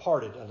is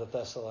departed unto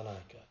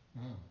Thessalonica.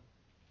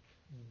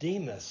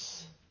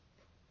 Demas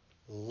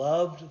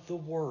loved the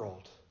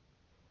world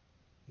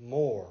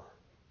more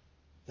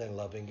than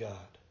loving God.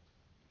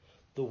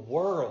 The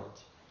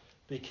world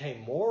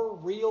became more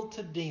real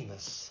to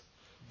Demas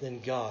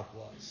than God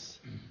was.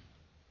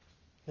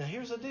 Now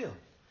here's the deal.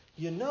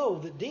 You know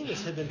that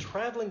Demas had been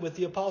traveling with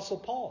the Apostle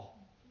Paul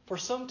for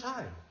some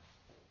time.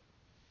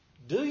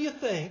 Do you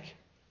think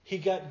he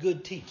got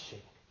good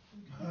teaching?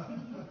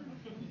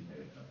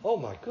 Oh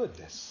my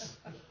goodness.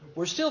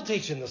 We're still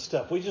teaching this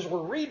stuff.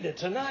 We're reading it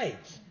tonight.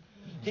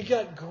 He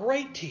got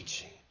great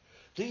teaching.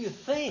 Do you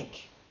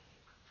think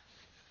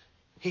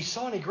he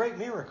saw any great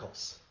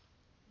miracles?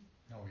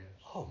 Oh, yes.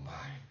 Oh my.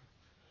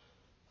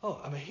 Oh,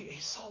 I mean, he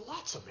saw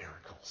lots of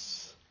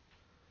miracles.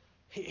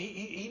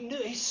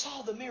 He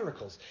saw the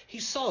miracles. He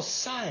saw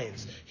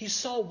signs. He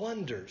saw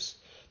wonders.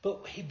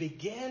 But he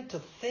began to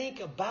think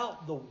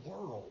about the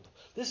world.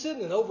 This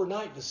isn't an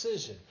overnight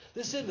decision.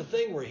 This isn't a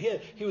thing where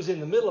he was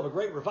in the middle of a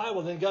great revival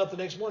and then got up the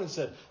next morning and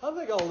said, I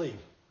think I'll leave.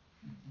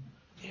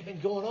 It had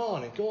been going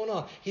on and going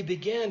on. He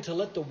began to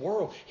let the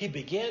world, he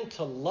began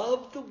to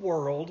love the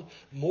world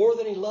more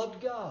than he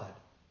loved God.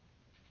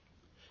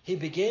 He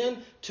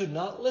began to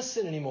not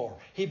listen anymore.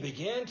 He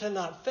began to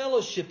not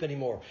fellowship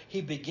anymore.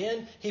 He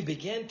began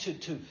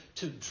to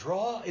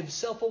draw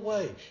himself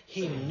away.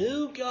 He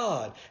knew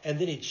God, and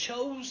then he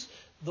chose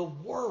the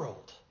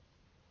world.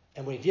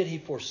 And when he did, he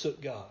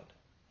forsook God.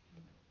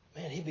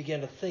 Man, he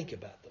began to think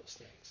about those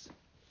things.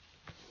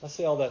 I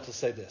say all that to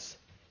say this.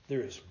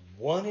 There is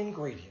one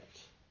ingredient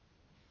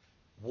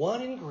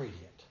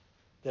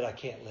that I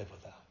can't live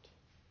without.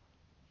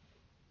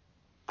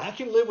 I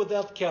can live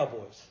without the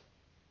Cowboys.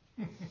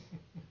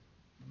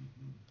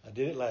 I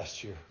did it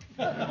last year.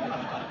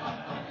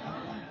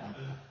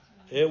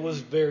 It was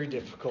very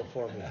difficult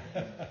for me.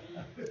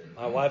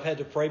 My wife had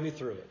to pray me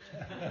through it.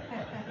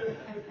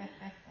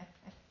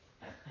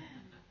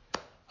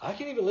 I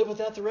can't even live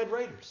without the Red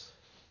Raiders.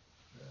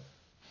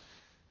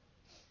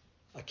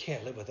 I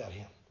can't live without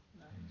Him.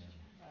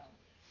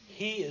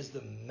 He is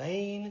the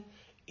main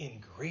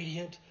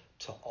ingredient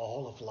to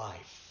all of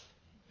life.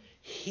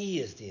 He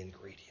is the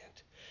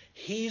ingredient.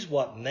 He's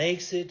what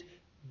makes it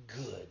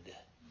good.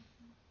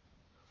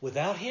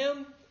 Without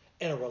Him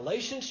and a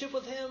relationship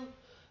with Him,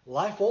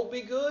 life won't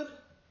be good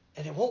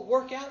and it won't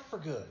work out for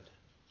good.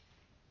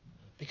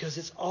 Because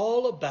it's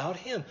all about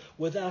Him.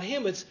 Without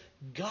Him, it's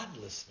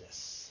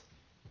godlessness.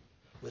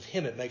 With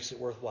Him, it makes it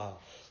worthwhile.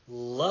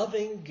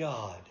 Loving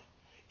God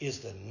is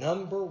the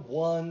number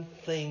one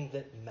thing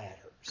that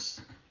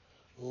matters.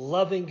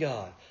 Loving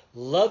God,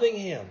 loving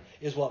Him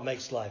is what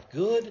makes life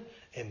good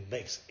and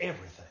makes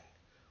everything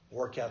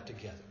work out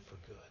together for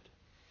good.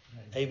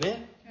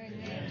 Amen?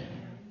 Amen.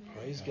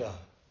 Praise God.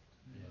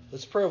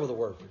 Let's pray over the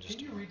word for just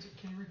a Can moment.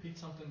 you repeat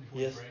something before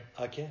Yes, you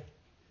pray? I can.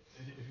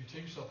 If you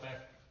take yourself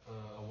back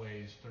a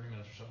ways, 30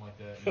 minutes or something like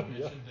that, you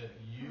mentioned that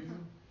you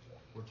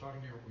were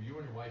talking to you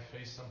and your wife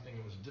faced something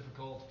that was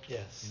difficult.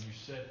 Yes. And you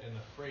said, and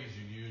the phrase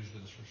you used,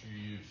 in the scripture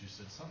you used, you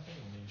said something,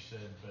 and then you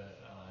said, but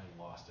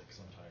I lost it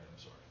because I'm tired, I'm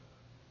sorry.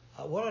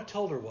 What I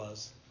told her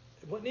was,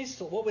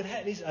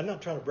 I'm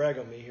not trying to brag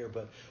on me here,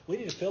 but we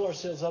need to fill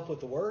ourselves up with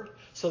the Word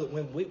so that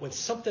when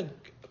something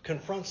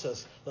confronts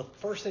us, the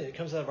first thing that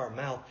comes out of our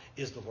mouth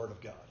is the Word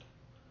of God.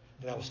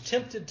 And I was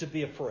tempted to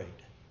be afraid.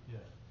 Yeah.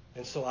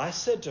 And so I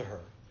said to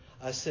her,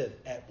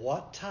 at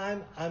what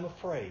time I'm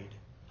afraid,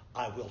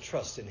 I will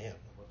trust in Him.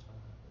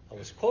 I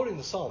was quoting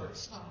the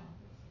psalmist.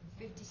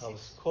 56. I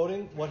was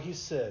quoting what he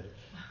said.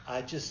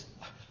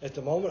 At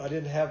the moment, I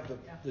didn't have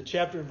the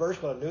chapter and verse,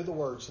 but I knew the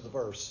words of the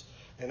verse.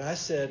 And I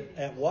said,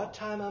 at what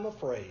time I'm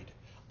afraid,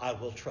 I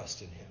will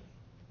trust in Him.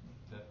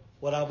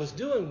 What I was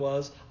doing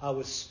was, I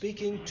was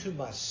speaking to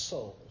my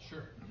soul.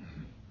 Sure.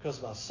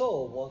 Because my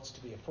soul wants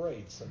to be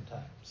afraid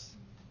sometimes.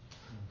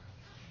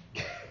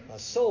 My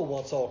soul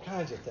wants all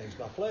kinds of things.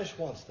 My flesh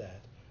wants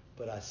that.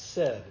 But I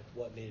said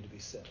what needed to be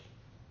said.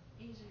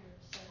 Easier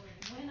to say,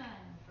 when I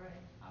am afraid,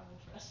 I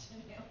will trust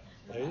in Him.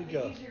 There you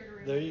go. Easier to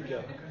remember. There you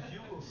go. Because you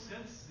will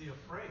sense the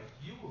afraid.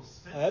 You will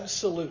sense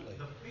Absolutely.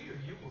 the fear.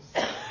 You will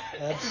sense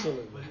it.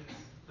 Absolutely. But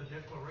it's the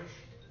declaration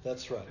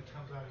That's right. that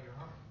comes out of your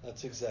heart.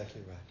 That's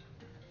exactly right.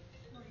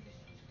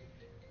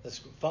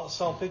 That's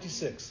Psalm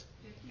 56.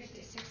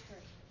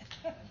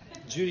 56:3.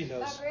 Judy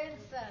knows. My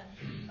grandson,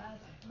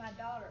 my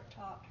daughter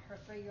taught her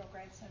 3-year-old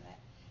grandson that,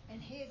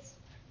 and his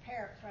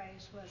paraphrase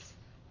was,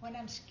 when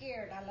I'm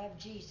scared, I love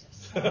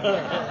Jesus.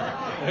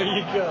 There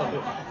you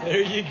go.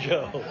 There you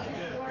go.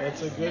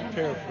 That's a good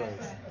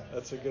paraphrase.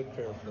 That's a good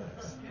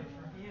paraphrase.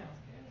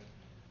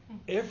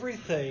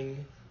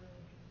 Everything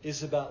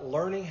is about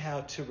learning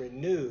how to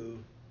renew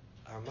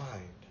our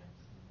mind.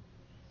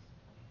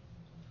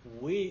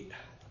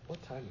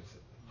 What time is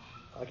it?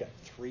 I got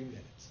 3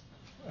 minutes.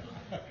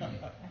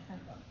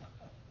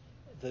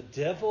 The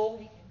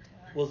devil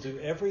will do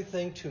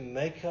everything to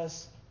make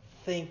us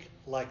think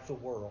like the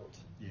world.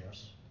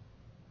 Yes.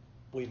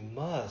 We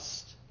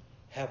must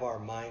have our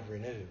mind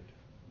renewed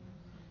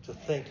to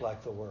think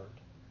like the Word.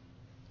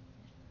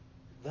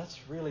 That's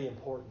really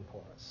important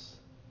for us.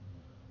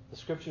 The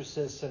Scripture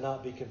says to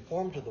not be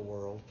conformed to the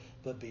world,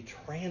 but be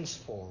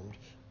transformed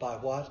by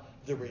what?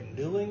 The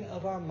renewing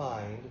of our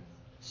mind,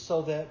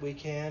 so that we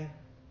can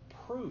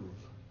prove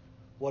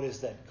what is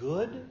that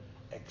good,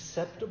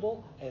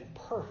 acceptable, and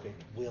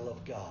perfect will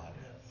of God.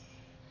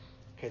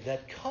 Okay,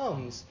 that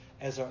comes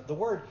as the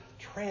word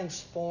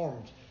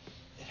transformed.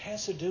 It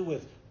has to do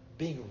with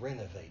being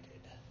renovated.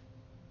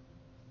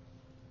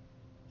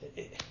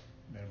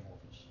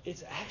 Metamorphosis.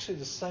 It's actually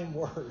the same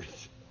word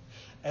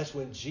as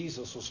when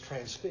Jesus was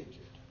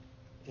transfigured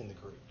in the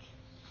Greek.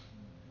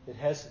 It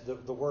has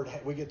the word,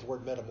 we get the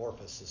word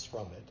metamorphosis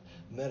from it.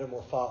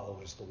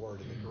 Metamorphao is the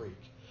word in the Greek.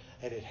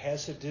 And it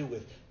has to do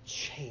with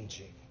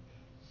changing.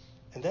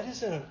 And that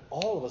isn't an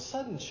all of a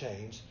sudden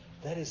change.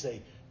 That is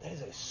a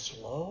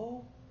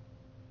slow,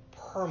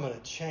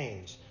 permanent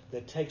change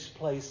that takes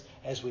place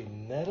as we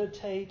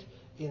meditate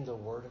in the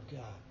Word of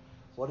God.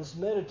 What does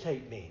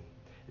meditate mean?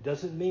 It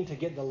doesn't mean to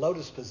get in the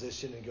lotus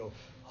position and go,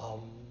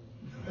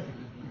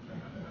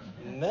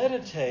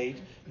 Meditate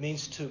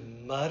means to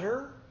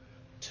mutter,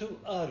 to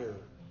utter,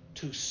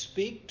 to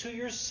speak to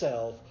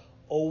yourself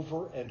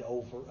over and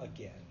over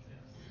again.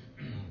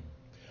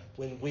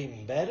 When we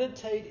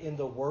meditate in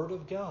the Word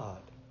of God,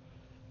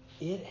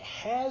 it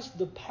has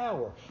the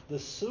power, the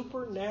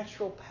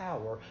supernatural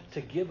power,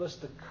 to give us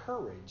the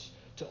courage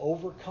to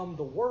overcome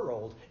the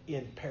world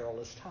in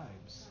perilous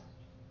times.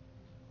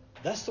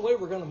 That's the way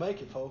we're going to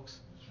make it, folks,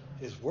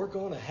 is we're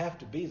going to have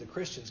to be the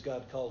Christians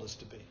God called us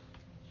to be.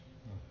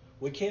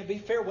 We can't be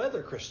fair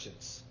weather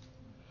Christians.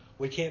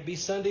 We can't be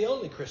Sunday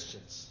only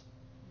Christians.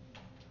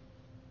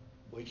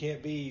 We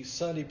can't be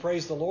Sunday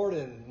praise the Lord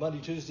and Monday,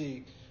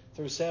 Tuesday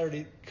through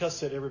Saturday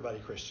cuss at everybody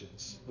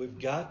Christians. We've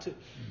got to...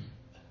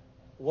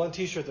 One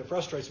t-shirt that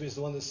frustrates me is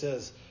the one that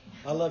says,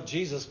 I love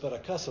Jesus, but I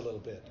cuss a little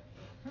bit.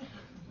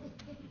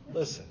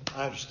 Listen,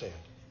 I understand.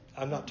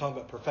 I'm not talking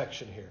about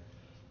perfection here.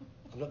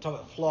 I'm not talking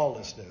about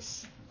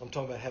flawlessness. I'm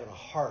talking about having a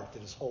heart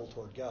that is whole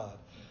toward God.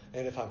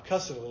 And if I'm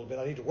cussing a little bit,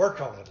 I need to work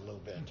on it a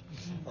little bit,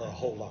 or a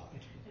whole lot.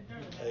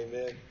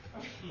 Amen.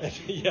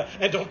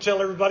 And don't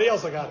tell everybody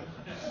else I got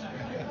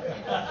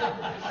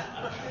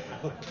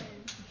it.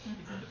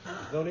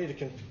 Don't need to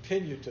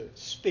continue to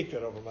speak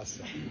that over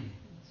myself.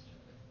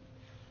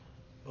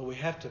 But we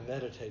have to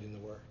meditate in the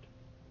Word.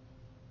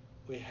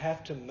 We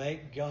have to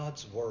make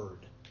God's Word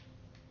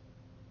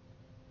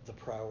the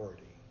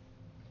priority.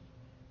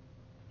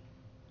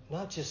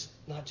 Not just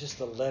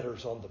the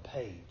letters on the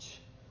page,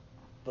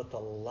 but the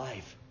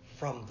life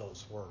from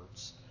those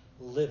words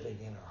living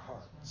in our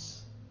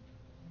hearts.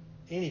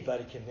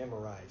 Anybody can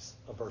memorize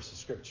a verse of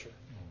Scripture.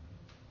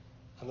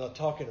 I'm not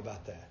talking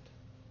about that.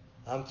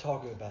 I'm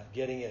talking about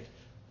getting it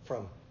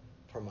from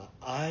my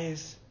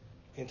eyes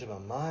into my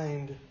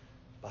mind,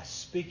 by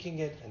speaking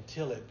it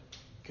until it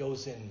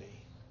goes in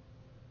me.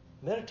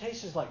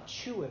 Meditation is like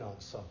chewing on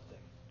something.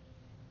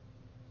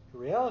 The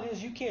reality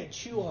is you can't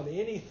chew on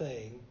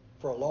anything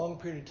for a long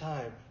period of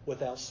time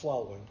without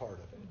swallowing part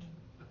of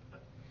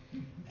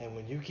it. And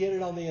when you get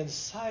it on the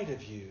inside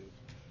of you,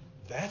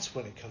 that's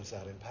when it comes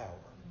out in power.